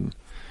 I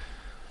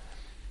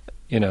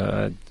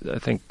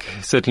think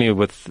certainly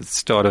with the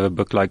start of a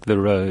book like The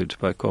Road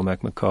by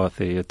Cormac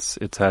McCarthy, it's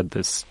had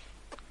this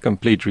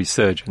complete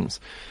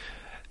resurgence.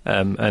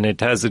 And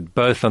it has it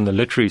both on the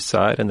literary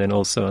side and then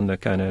also on the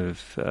kind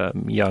of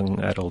young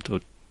adult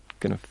or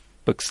kind of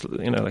books,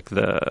 like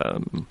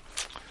the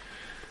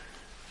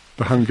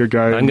Hunger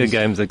Games. Hunger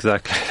Games,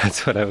 exactly.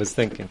 That's what I was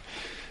thinking.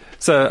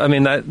 So,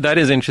 that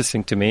is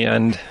interesting to me,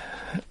 and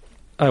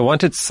I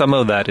wanted some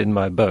of that in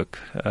my book.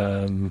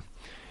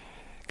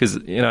 Because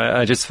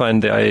I just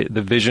find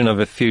the vision of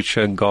a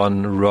future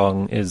gone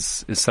wrong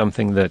is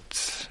something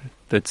that's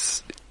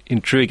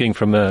intriguing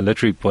from a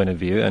literary point of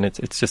view, and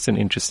it's just an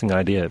interesting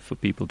idea for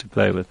people to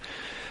play with.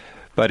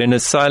 But in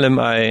Asylum,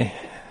 I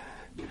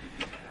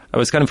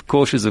was kind of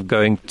cautious of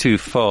going too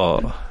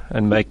far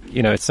and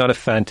it's not a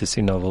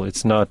fantasy novel.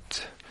 It's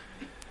not.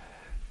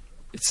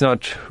 I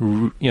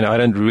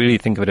don't really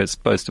think of it as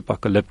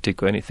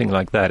post-apocalyptic or anything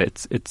like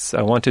that.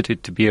 I wanted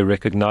it to be a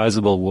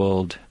recognizable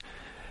world.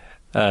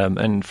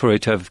 And for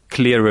it to have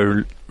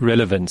clearer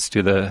relevance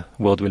to the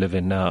world we live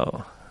in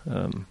now.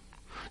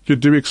 You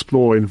do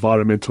explore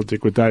environmental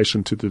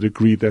degradation to the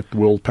degree that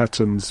weather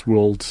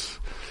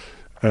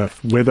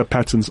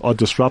patterns are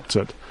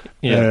disrupted.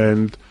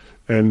 Yeah.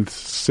 And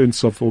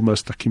sense of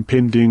almost like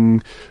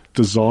impending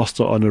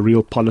disaster on a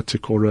real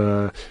politic or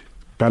a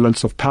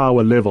balance of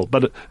power level.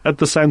 But at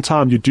the same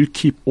time, you do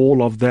keep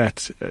all of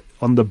that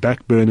on the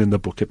back burner in the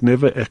book. It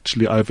never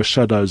actually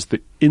overshadows the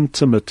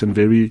intimate and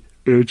very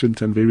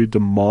urgent and very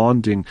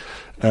demanding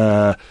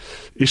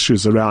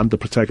issues around the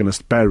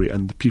protagonist Barry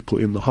and the people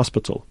in the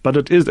hospital. But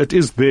it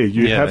is there.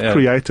 You have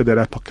created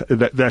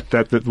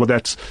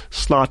that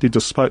slightly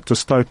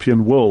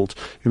dystopian world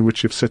in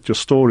which you've set your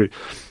story.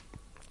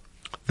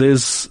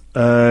 There's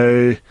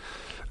an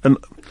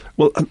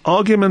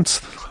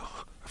argument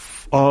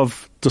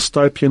of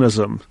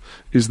dystopianism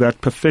is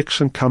that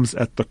perfection comes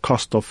at the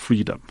cost of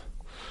freedom.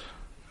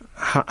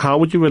 How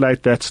would you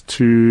relate that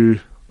to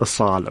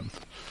Asylum?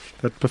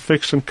 That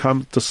perfection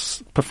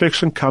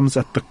comes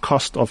at the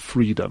cost of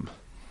freedom.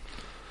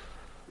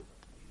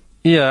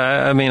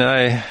 Yeah, I mean,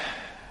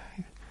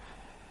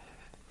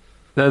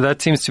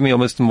 that seems to me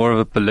almost more of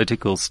a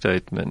political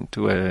statement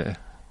where,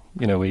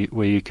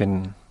 where you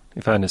can,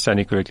 if I understand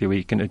you correctly, where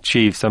you can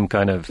achieve some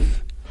kind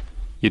of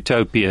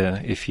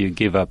utopia if you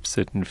give up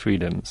certain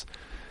freedoms.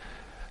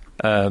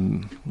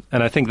 And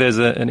I think there's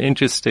an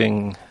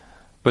interesting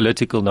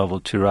political novel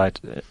to write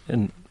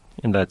in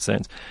that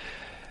sense.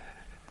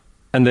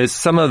 And there's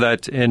some of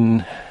that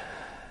in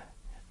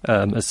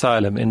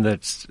Asylum, in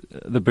that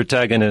the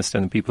protagonist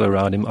and the people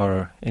around him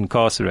are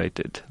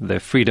incarcerated.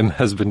 Their freedom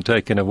has been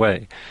taken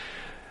away.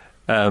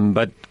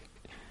 But,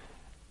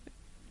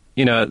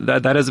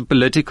 that is a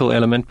political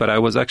element, but I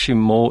was actually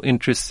more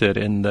interested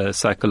in the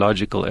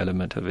psychological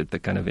element of it, the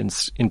kind of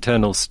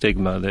internal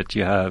stigma that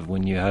you have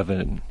when you have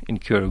an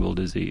incurable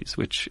disease,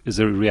 which is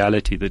a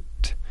reality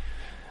that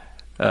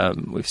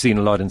we've seen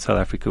a lot in South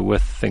Africa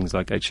with things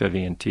like HIV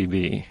and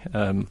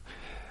TB.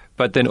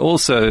 But then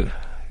also,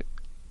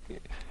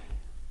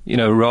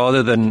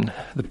 rather than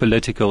the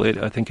political,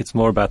 I think it's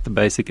more about the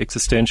basic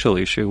existential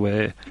issue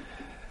where,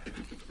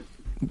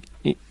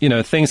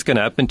 things can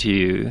happen to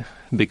you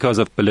because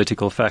of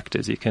political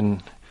factors. You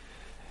can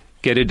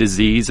get a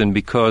disease, and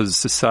because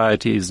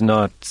society is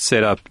not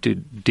set up to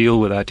deal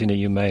with that in a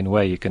humane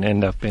way, you can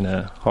end up in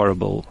a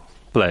horrible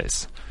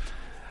place.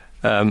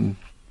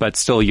 But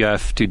still, you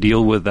have to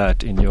deal with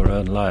that in your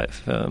own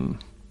life. I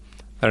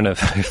don't know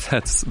if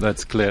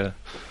that's clear.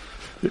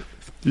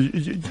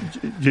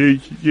 The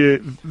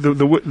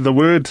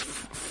word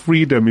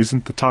freedom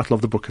isn't the title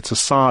of the book; it's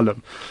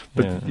Asylum.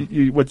 But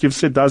what you've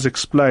said does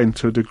explain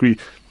to a degree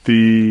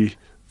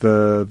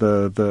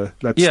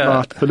that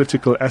smart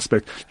political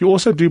aspect. You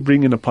also do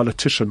bring in a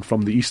politician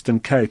from the Eastern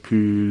Cape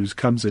who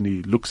comes and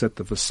he looks at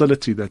the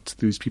facility that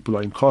these people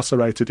are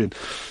incarcerated in.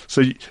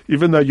 So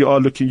even though you are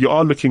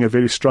looking at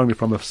very strongly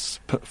from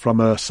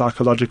a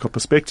psychological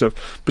perspective,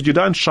 but you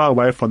don't shy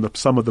away from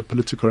some of the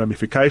political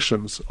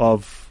ramifications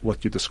of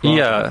what you described.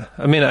 Yeah,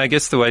 I mean, I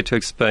guess the way to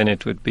explain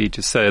it would be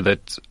to say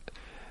that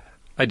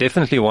I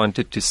definitely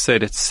wanted to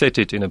set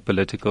it in a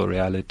political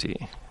reality.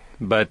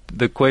 But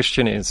the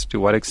question is, to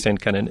what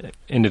extent can an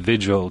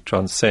individual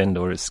transcend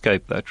or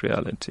escape that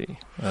reality?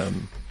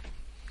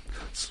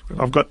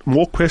 I've got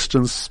more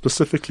questions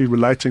specifically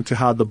relating to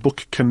how the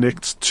book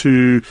connects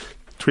to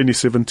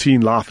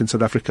 2017 life in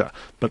South Africa.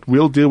 But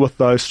we'll deal with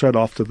those straight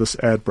after this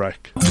ad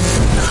break.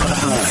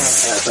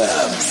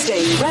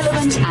 Stay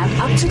relevant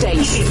and up to date.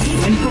 Keep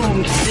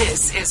informed.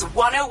 This is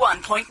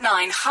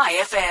 101.9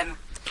 High FM.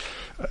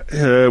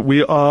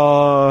 We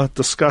are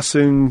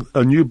discussing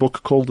a new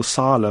book called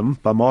Asylum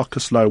by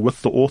Marcus Lowe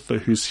with the author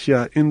who's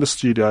here in the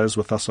studios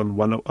with us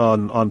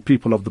on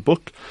People of the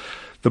Book.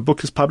 The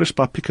book is published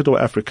by Picador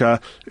Africa.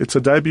 It's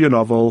a debut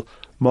novel.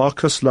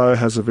 Marcus Lowe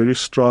has a very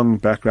strong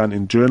background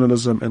in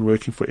journalism and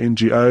working for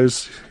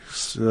NGOs,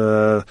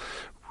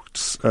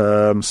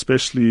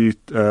 especially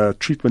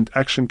Treatment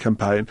Action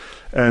Campaign,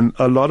 and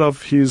a lot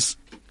of his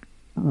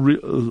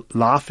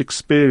life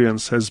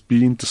experience has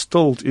been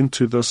distilled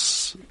into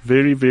this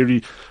very,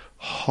 very.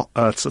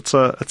 It's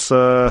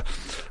a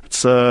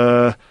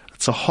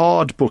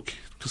hard book.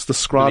 It's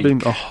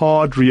describing a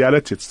hard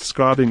reality. It's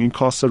describing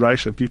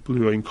incarceration, people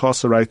who are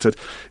incarcerated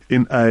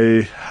in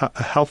a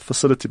health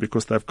facility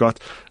because they've got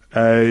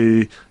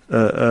an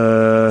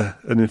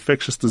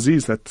infectious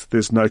disease that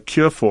there's no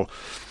cure for.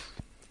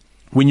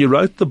 When you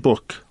wrote the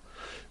book,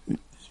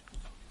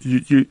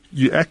 you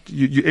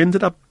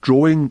ended up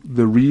drawing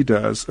the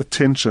reader's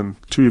attention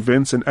to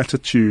events and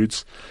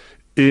attitudes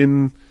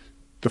in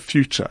the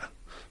future.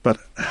 But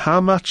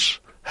how much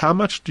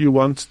do you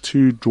want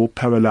to draw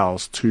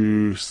parallels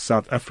to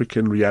South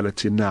African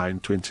reality now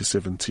in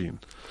 2017?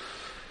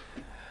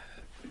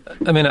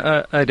 I mean,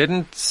 I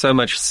didn't so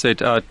much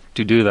set out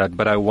to do that,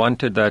 but I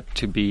wanted that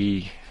to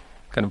be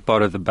kind of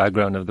part of the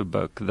background of the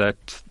book,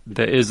 that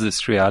there is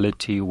this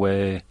reality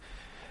where,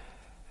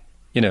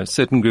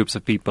 certain groups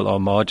of people are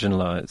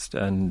marginalized,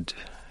 and,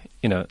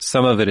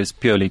 some of it is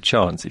purely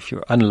chance. If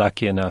you're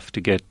unlucky enough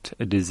to get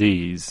a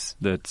disease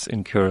that's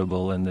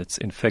incurable and that's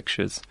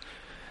infectious,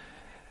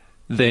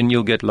 then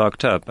you'll get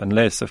locked up,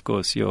 unless, of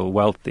course, you're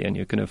wealthy and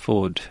you can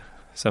afford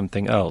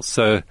something else.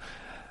 So,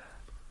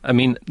 I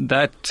mean,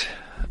 that,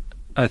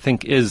 I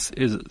think, is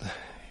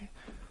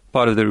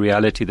part of the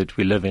reality that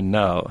we live in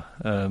now.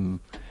 And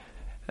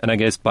I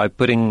guess by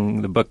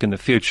putting the book in the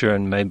future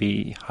and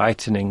maybe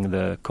heightening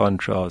the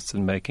contrast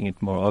and making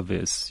it more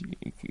obvious,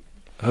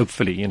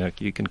 hopefully,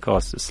 you can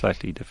cast a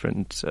slightly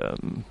different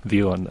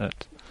view on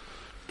that.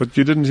 But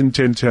you didn't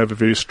intend to have a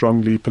very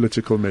strongly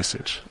political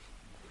message.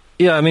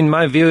 Yeah, I mean,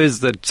 my view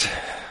is that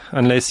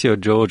unless you're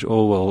George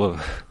Orwell or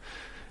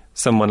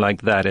someone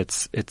like that,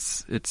 it's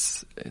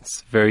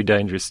very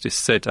dangerous to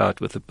set out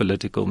with a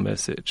political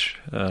message.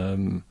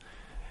 The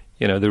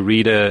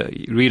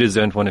readers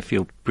don't want to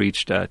feel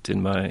preached at,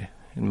 in my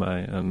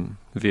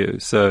view.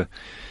 So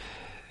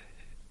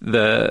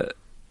the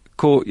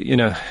core,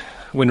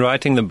 when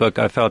writing the book,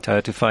 I felt I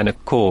had to find a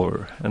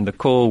core, and the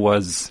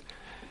core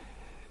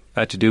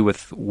had to do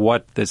with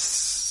what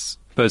this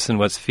person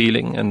was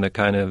feeling and the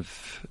kind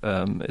of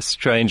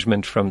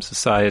estrangement from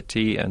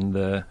society and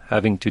the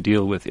having to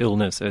deal with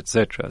illness,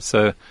 etc.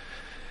 So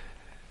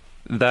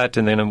that,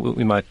 and then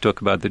we might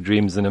talk about the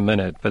dreams in a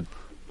minute, but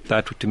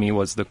that to me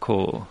was the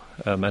core,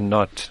 and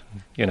not,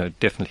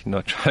 definitely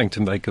not trying to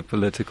make a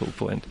political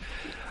point.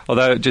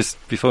 Although,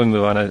 just before we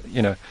move on,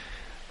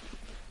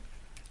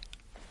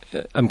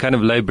 I'm kind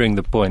of laboring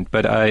the point,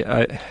 but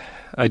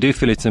I do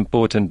feel it's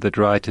important that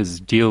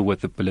writers deal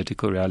with the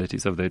political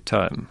realities of their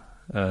time.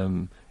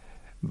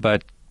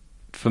 But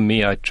for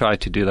me, I try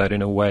to do that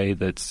in a way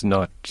that's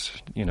not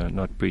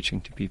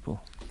preaching to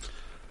people.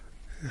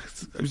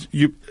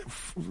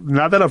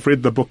 Now that I've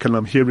read the book and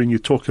I'm hearing you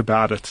talk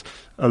about it,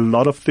 a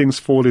lot of things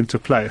fall into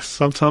place.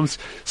 Sometimes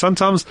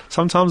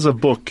a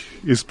book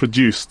is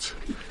produced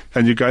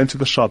and you go into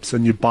the shops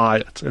and you buy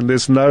it, and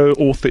there's no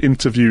author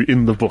interview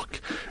in the book,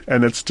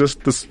 and it's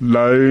just this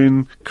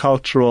lone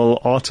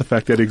cultural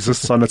artifact that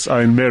exists on its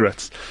own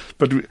merits.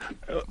 But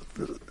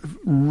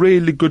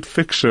really good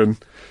fiction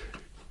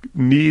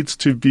needs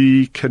to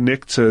be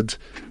connected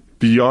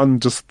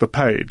beyond just the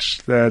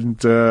page.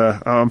 And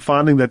I'm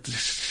finding that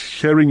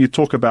hearing you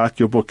talk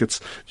about your book,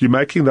 you're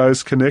making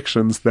those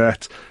connections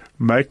that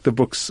make the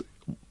books,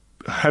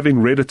 having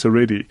read it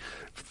already,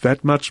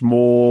 that much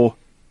more,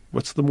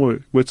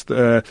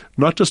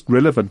 not just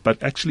relevant,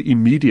 but actually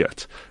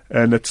immediate.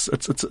 And it's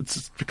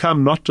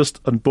become not just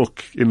a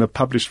book in a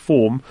published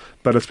form,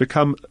 but it's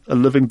become a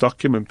living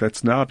document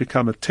that's now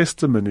become a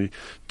testimony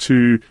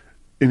to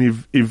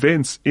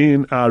events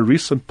in our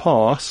recent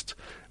past,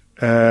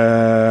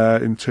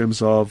 in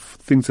terms of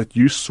things that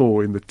you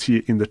saw in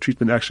the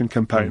treatment action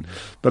campaign.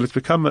 But it's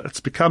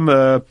become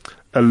a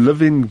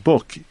living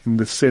book in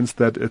the sense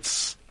that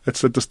it's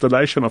a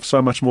distillation of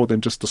so much more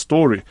than just a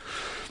story.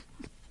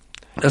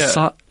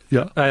 Yeah.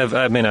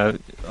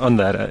 On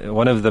that,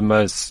 one of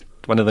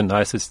the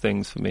nicest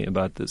things for me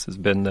about this has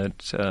been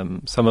that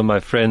some of my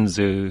friends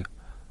who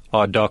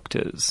are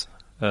doctors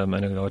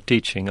and who are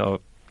teaching are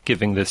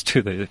giving this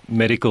to the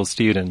medical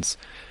students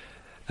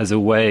as a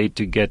way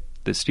to get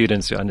the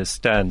students to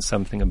understand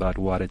something about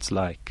what it's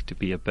like to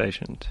be a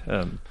patient.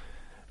 And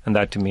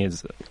that to me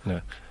is,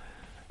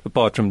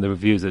 apart from the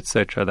reviews,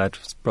 etc., that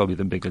was probably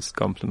the biggest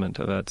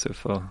compliment I've had so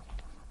far.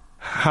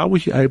 How were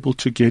you able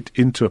to get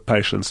into a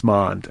patient's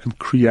mind and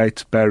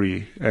create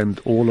Barry and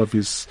all of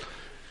his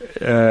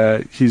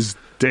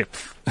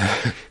depth?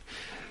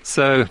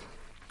 So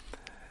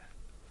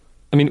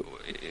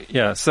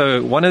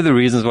one of the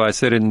reasons why I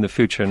said it in the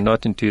future,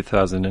 not in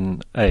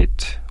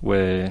 2008,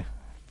 where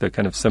the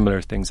kind of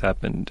similar things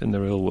happened in the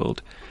real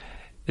world,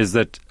 is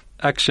that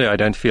actually I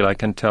don't feel I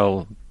can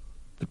tell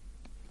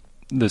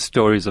the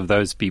stories of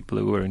those people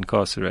who were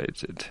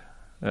incarcerated.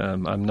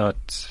 I'm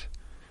not...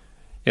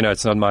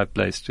 it's not my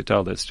place to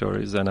tell their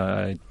stories, and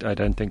I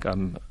don't think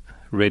I'm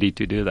ready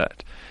to do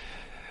that.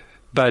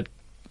 But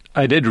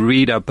I did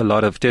read up a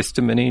lot of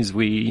testimonies.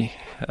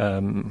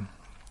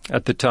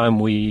 At the time,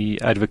 we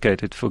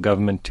advocated for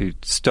government to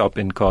stop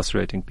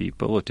incarcerating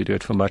people, or to do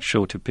it for much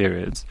shorter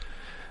periods,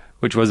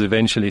 which was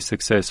eventually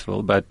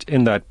successful. But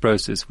in that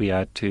process, we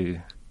had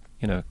to,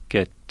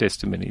 get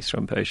testimonies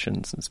from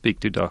patients and speak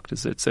to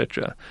doctors,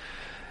 etc.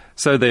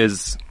 So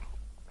there's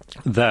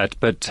that.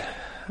 But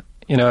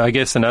I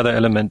guess another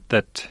element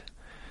that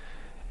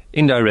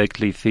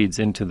indirectly feeds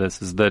into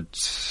this is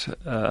that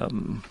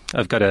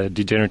I've got a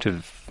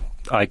degenerative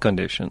eye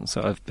condition,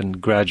 so I've been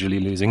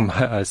gradually losing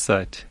my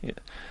eyesight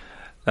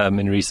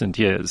in recent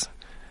years.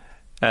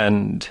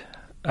 And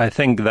I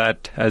think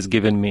that has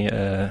given me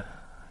a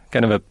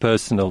kind of a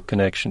personal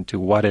connection to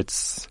what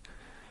it's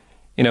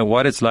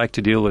like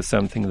to deal with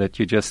something that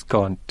you just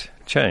can't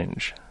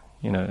change.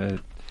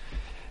 An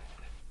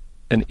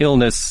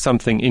illness,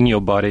 something in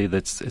your body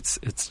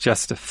it's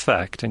just a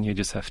fact, and you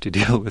just have to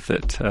deal with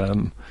it.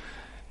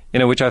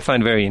 Which I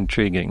find very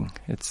intriguing.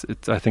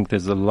 I think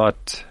there's a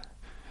lot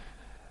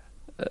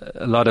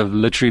of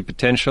literary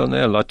potential in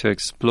there, a lot to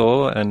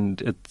explore,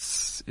 and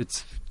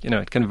it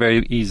can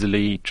very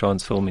easily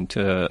transform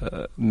into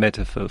a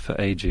metaphor for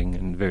aging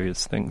and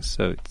various things.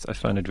 So I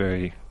find it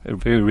a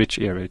very rich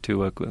area to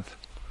work with.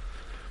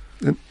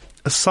 And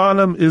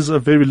Asylum is a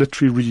very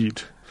literary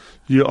read.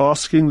 You're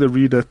asking the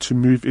reader to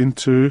move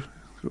into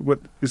what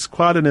is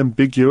quite an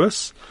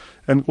ambiguous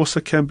and also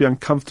can be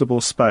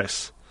uncomfortable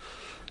space.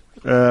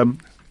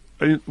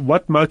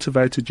 what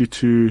motivated you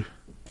to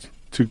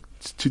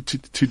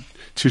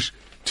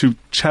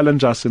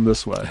challenge us in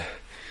this way?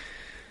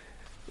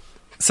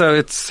 So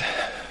it's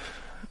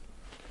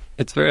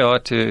very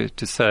hard to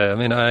say. I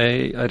mean,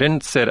 I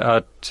didn't set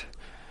out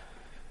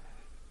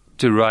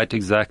to write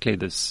exactly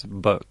this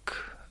book.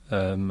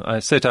 I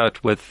set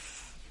out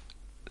with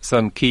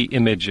some key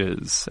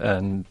images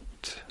and,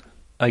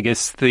 I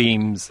guess,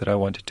 themes that I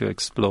wanted to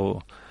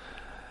explore.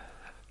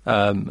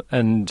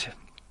 And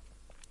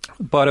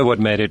part of what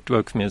made it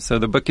work for me is, so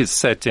the book is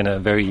set in a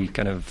very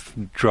kind of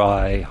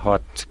dry,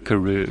 hot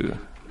Karoo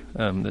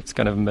that's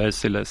kind of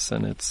merciless,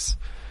 and it's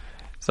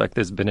like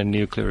there's been a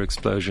nuclear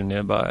explosion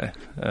nearby.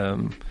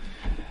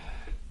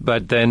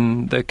 But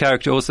then the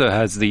character also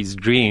has these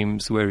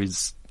dreams where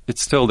it's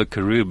still the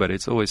Karoo, but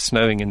it's always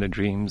snowing in the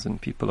dreams,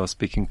 and people are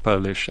speaking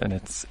Polish, and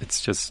it's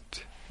just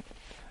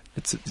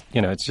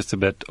a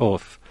bit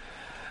off.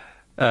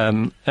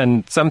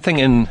 And something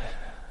in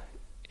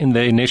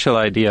the initial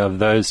idea of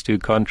those two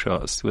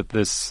contrasts, with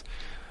this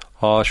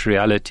harsh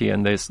reality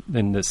and this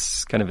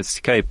kind of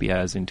escape he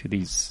has into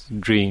these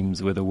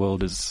dreams where the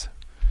world is,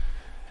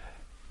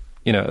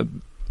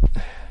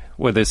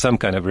 where there's some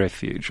kind of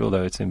refuge,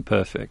 although it's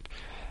imperfect.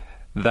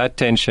 That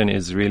tension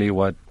is really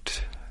what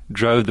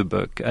drove the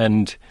book.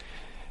 And,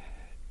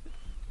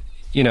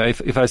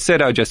 if I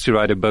set out just to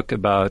write a book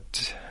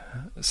about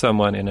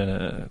someone in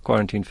a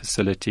quarantine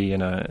facility,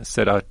 and I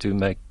set out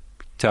to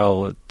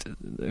tell a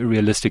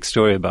realistic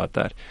story about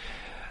that,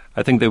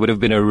 I think there would have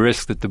been a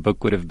risk that the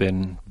book would have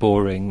been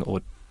boring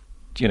or,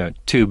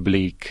 too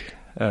bleak,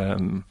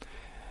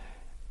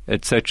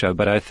 etc.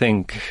 But I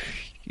think,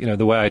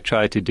 the way I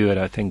tried to do it,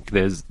 I think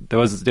there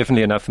was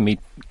definitely enough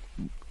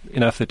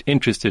that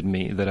interested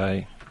me that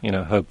I,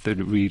 hope the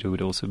reader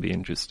would also be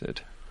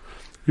interested.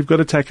 We've got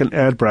to take an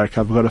ad break.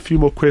 I've got a few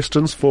more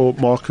questions for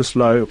Marcus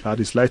Lowe about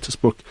his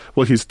latest book,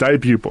 his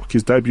debut book,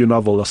 his debut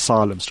novel,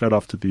 Asylum, straight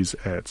after these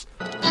ads.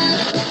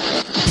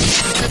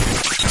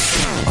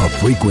 A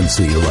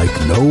frequency like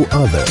no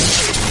other.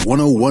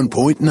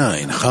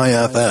 101.9 High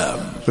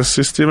FM. This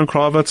is Stephen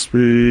Kravitz.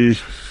 We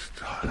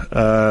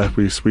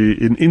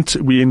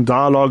in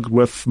dialogue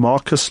with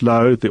Marcus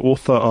Lowe, the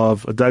author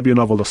of a debut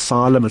novel,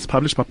 Asylum. It's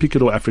published by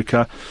Picador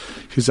Africa.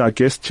 He's our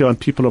guest here on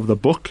People of the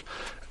Book.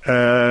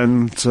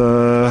 And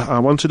I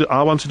wanted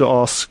to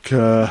ask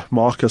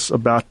Marcus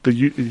about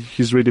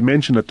he's already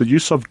mentioned it, the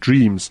use of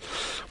dreams,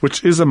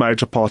 which is a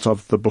major part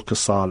of the book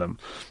Asylum.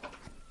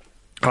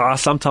 I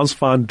sometimes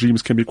find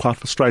dreams can be quite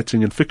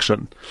frustrating in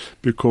fiction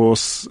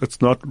because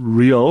it's not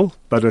real,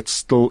 but it's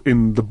still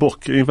in the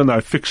book, even though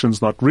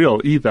fiction's not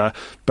real either.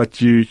 But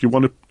you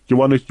want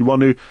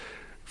to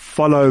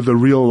follow the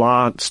real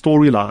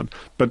storyline.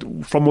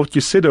 But from what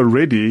you said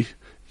already,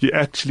 you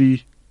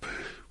actually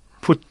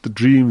put the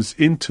dreams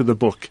into the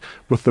book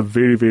with a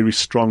very, very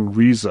strong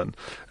reason.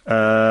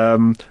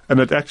 And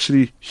it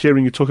actually,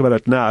 hearing you talk about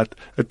it now,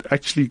 it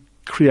actually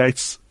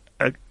creates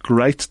a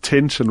great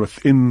tension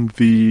within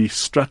the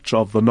structure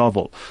of the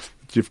novel.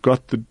 You've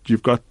got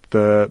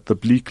the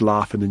bleak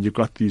life, and then you've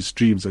got these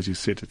dreams, as you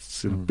said.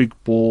 It's in a big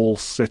ball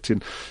set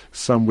in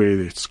somewhere.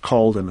 It's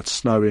cold and it's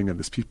snowing, and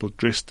there's people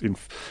dressed in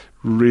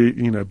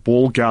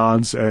ball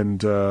gowns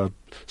and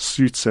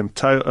suits and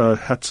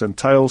hats and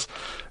tails.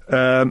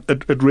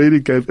 It really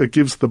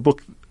gives the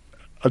book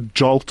a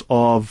jolt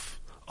of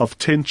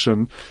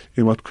tension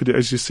in what could,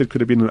 as you said,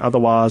 could have been an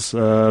otherwise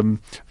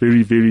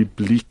very, very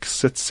bleak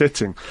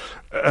setting.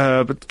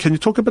 But can you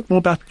talk a bit more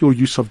about your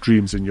use of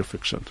dreams in your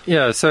fiction?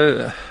 Yeah,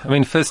 so,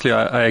 firstly,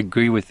 I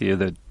agree with you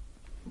that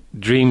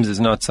dreams is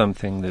not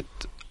something that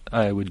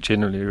I would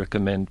generally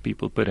recommend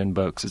people put in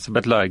books. It's a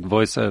bit like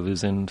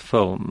voiceovers in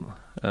film.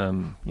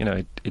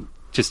 It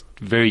just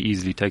very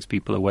easily takes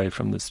people away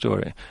from the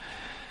story.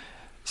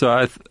 So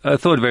I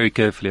thought very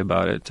carefully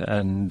about it,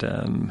 and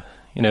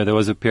there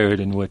was a period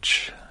in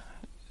which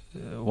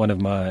one of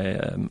my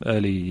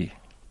early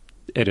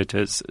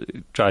editors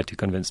tried to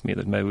convince me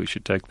that maybe we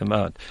should take them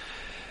out.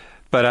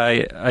 But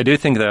I do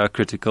think they are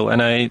critical,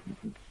 and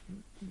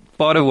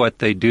part of what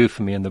they do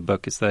for me in the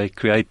book is they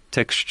create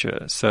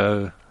texture.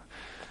 So,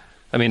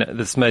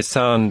 this may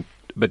sound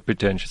a bit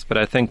pretentious, but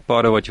I think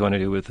part of what you want to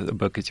do with a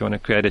book is you want to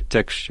create a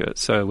texture.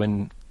 So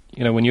when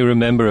you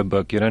remember a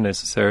book, you don't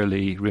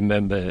necessarily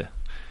remember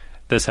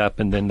this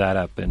happened, then that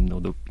happened, or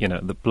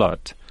the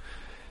plot.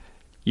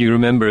 You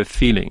remember a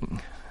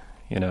feeling,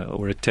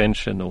 or a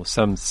tension, or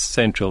some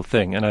central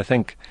thing. And I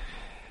think,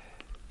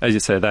 as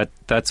you say,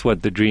 that's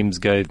what the dreams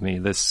gave me,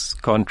 this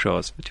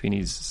contrast between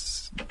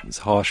his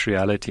harsh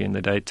reality in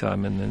the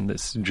daytime and then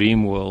this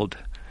dream world.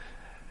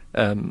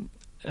 And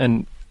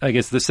I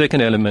guess the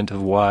second element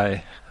of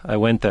why I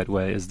went that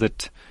way is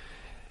that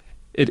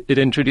it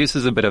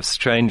introduces a bit of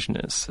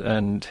strangeness.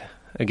 And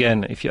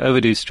again, if you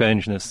overdo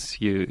strangeness,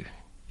 you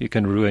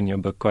can ruin your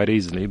book quite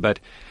easily. But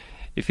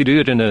if you do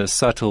it in a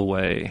subtle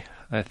way,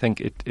 I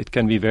think it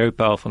can be very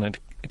powerful, and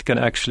it can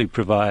actually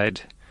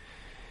provide,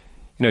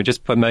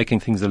 just by making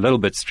things a little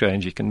bit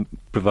strange, you can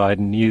provide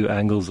new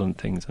angles on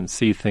things and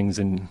see things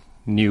in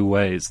new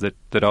ways that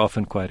are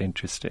often quite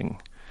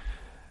interesting.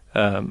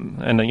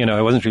 And, you know,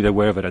 I wasn't really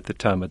aware of it at the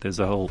time, but there's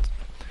a whole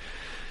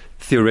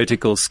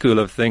theoretical school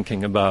of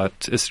thinking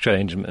about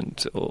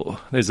estrangement, or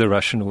there's a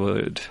Russian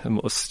word,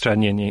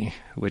 ostranenie,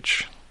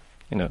 which,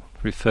 you know,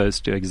 refers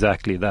to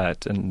exactly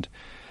that. And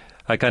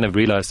I kind of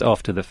realized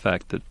after the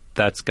fact that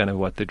that's kind of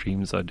what the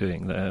dreams are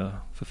doing. They're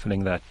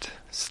fulfilling that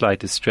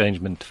slight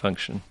estrangement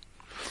function.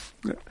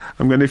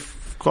 I'm going to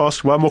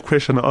ask one more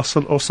question. I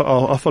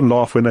often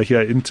laugh when I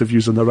hear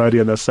interviews on the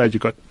radio and they say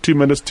you've got 2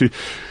 minutes to,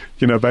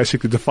 you know,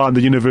 basically define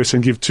the universe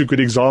and give 2 good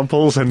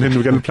examples, and then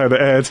we're going to play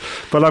the ads.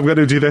 But I'm going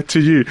to do that to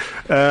you.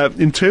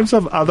 In terms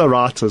of other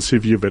writers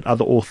who've you read,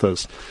 other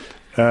authors,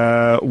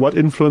 what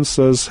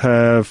influences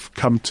have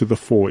come to the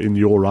fore in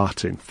your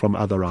writing from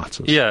other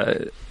writers? Yeah,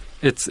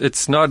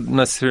 it's not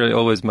necessarily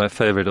always my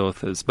favorite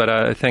authors, but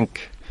I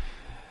think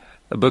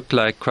a book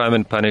like Crime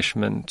and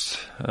Punishment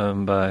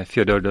by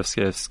Fyodor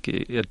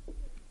Dostoevsky,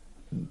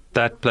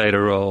 that played a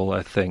role,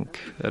 I think,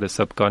 at a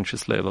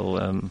subconscious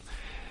level,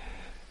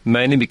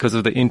 mainly because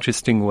of the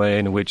interesting way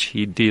in which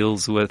he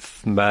deals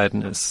with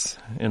madness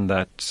in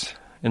that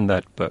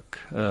book.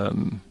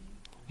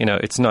 You know,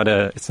 it's not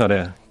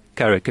a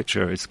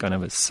caricature. It's kind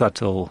of a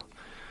subtle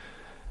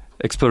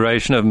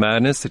exploration of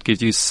madness that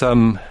gives you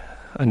some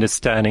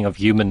understanding of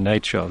human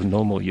nature, of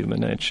normal human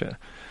nature.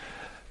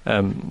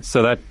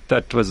 So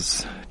that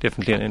was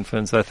definitely an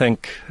influence. I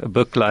think a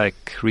book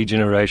like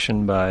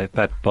Regeneration by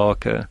Pat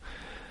Barker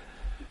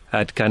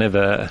had kind of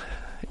a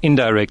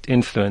indirect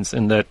influence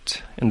in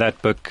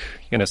that book,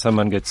 you know,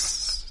 someone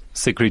gets,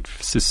 Siegfried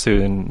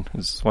Sassoon,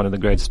 who's one of the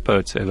greatest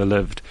poets who ever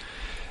lived,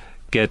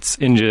 gets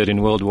injured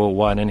in World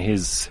War I and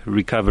he's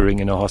recovering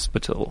in a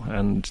hospital.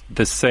 And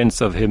the sense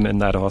of him in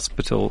that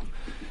hospital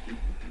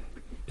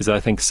is, I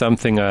think,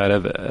 something I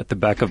had at the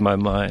back of my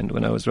mind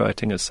when I was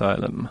writing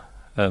Asylum.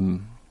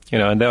 You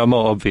know, and there are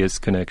more obvious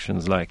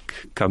connections like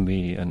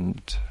Camus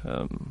and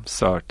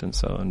Sartre and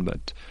so on,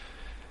 but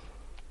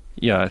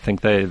yeah, I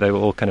think they were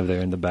all kind of there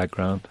in the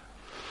background.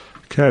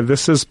 Okay,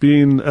 this has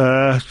been,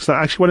 so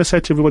I actually want to say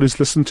to everyone who's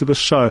listened to the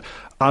show,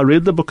 I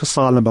read the book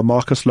Asylum by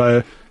Marcus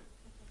Lowe,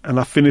 and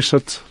I finished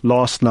it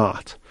last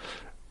night.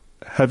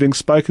 Having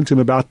spoken to him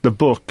about the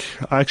book,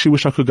 I actually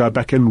wish I could go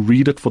back and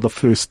read it for the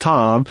first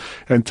time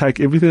and take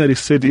everything that he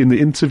said in the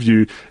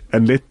interview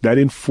and let that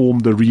inform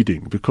the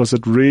reading, because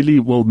it really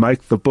will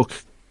make the book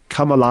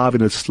come alive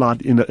in a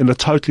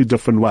totally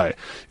different way.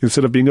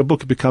 Instead of being a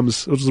book, it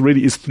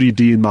really is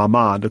 3D in my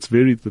mind.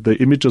 The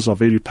images are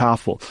very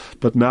powerful,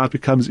 but now it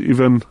becomes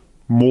even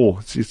more.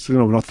 It's you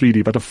know, not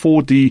 3D, but a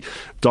 4D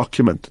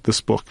document,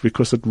 this book,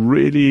 because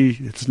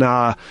it's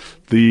now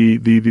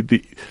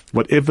the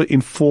whatever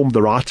informed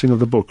the writing of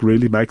the book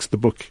really makes the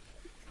book,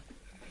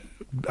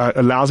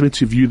 allows me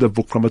to view the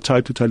book from a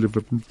totally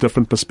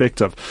different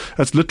perspective.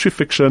 It's literary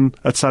fiction,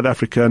 it's South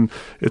African,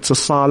 it's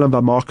Asylum by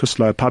Marcus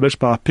Lowe, published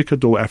by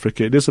Picador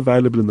Africa. It is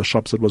available in the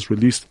shops. It was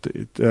released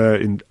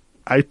in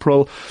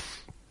April,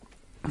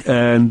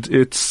 and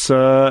it's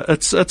a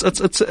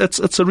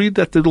read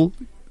that it'll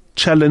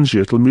challenge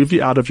you. It'll move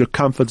you out of your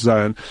comfort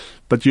zone,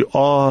 but you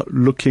are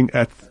looking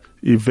at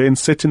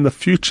events set in the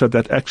future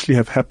that actually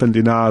have happened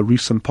in our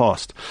recent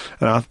past.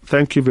 And I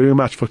thank you very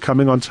much for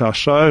coming onto our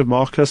show,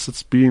 Marcus.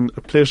 It's been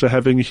a pleasure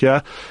having you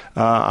here.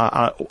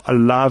 I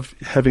love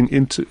having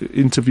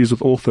interviews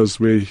with authors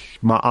where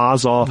my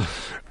eyes are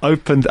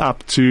opened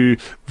up to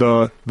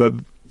the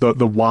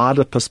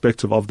wider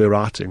perspective of their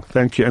writing.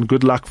 Thank you, and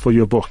good luck for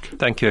your book.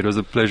 Thank you. It was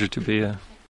a pleasure to be here.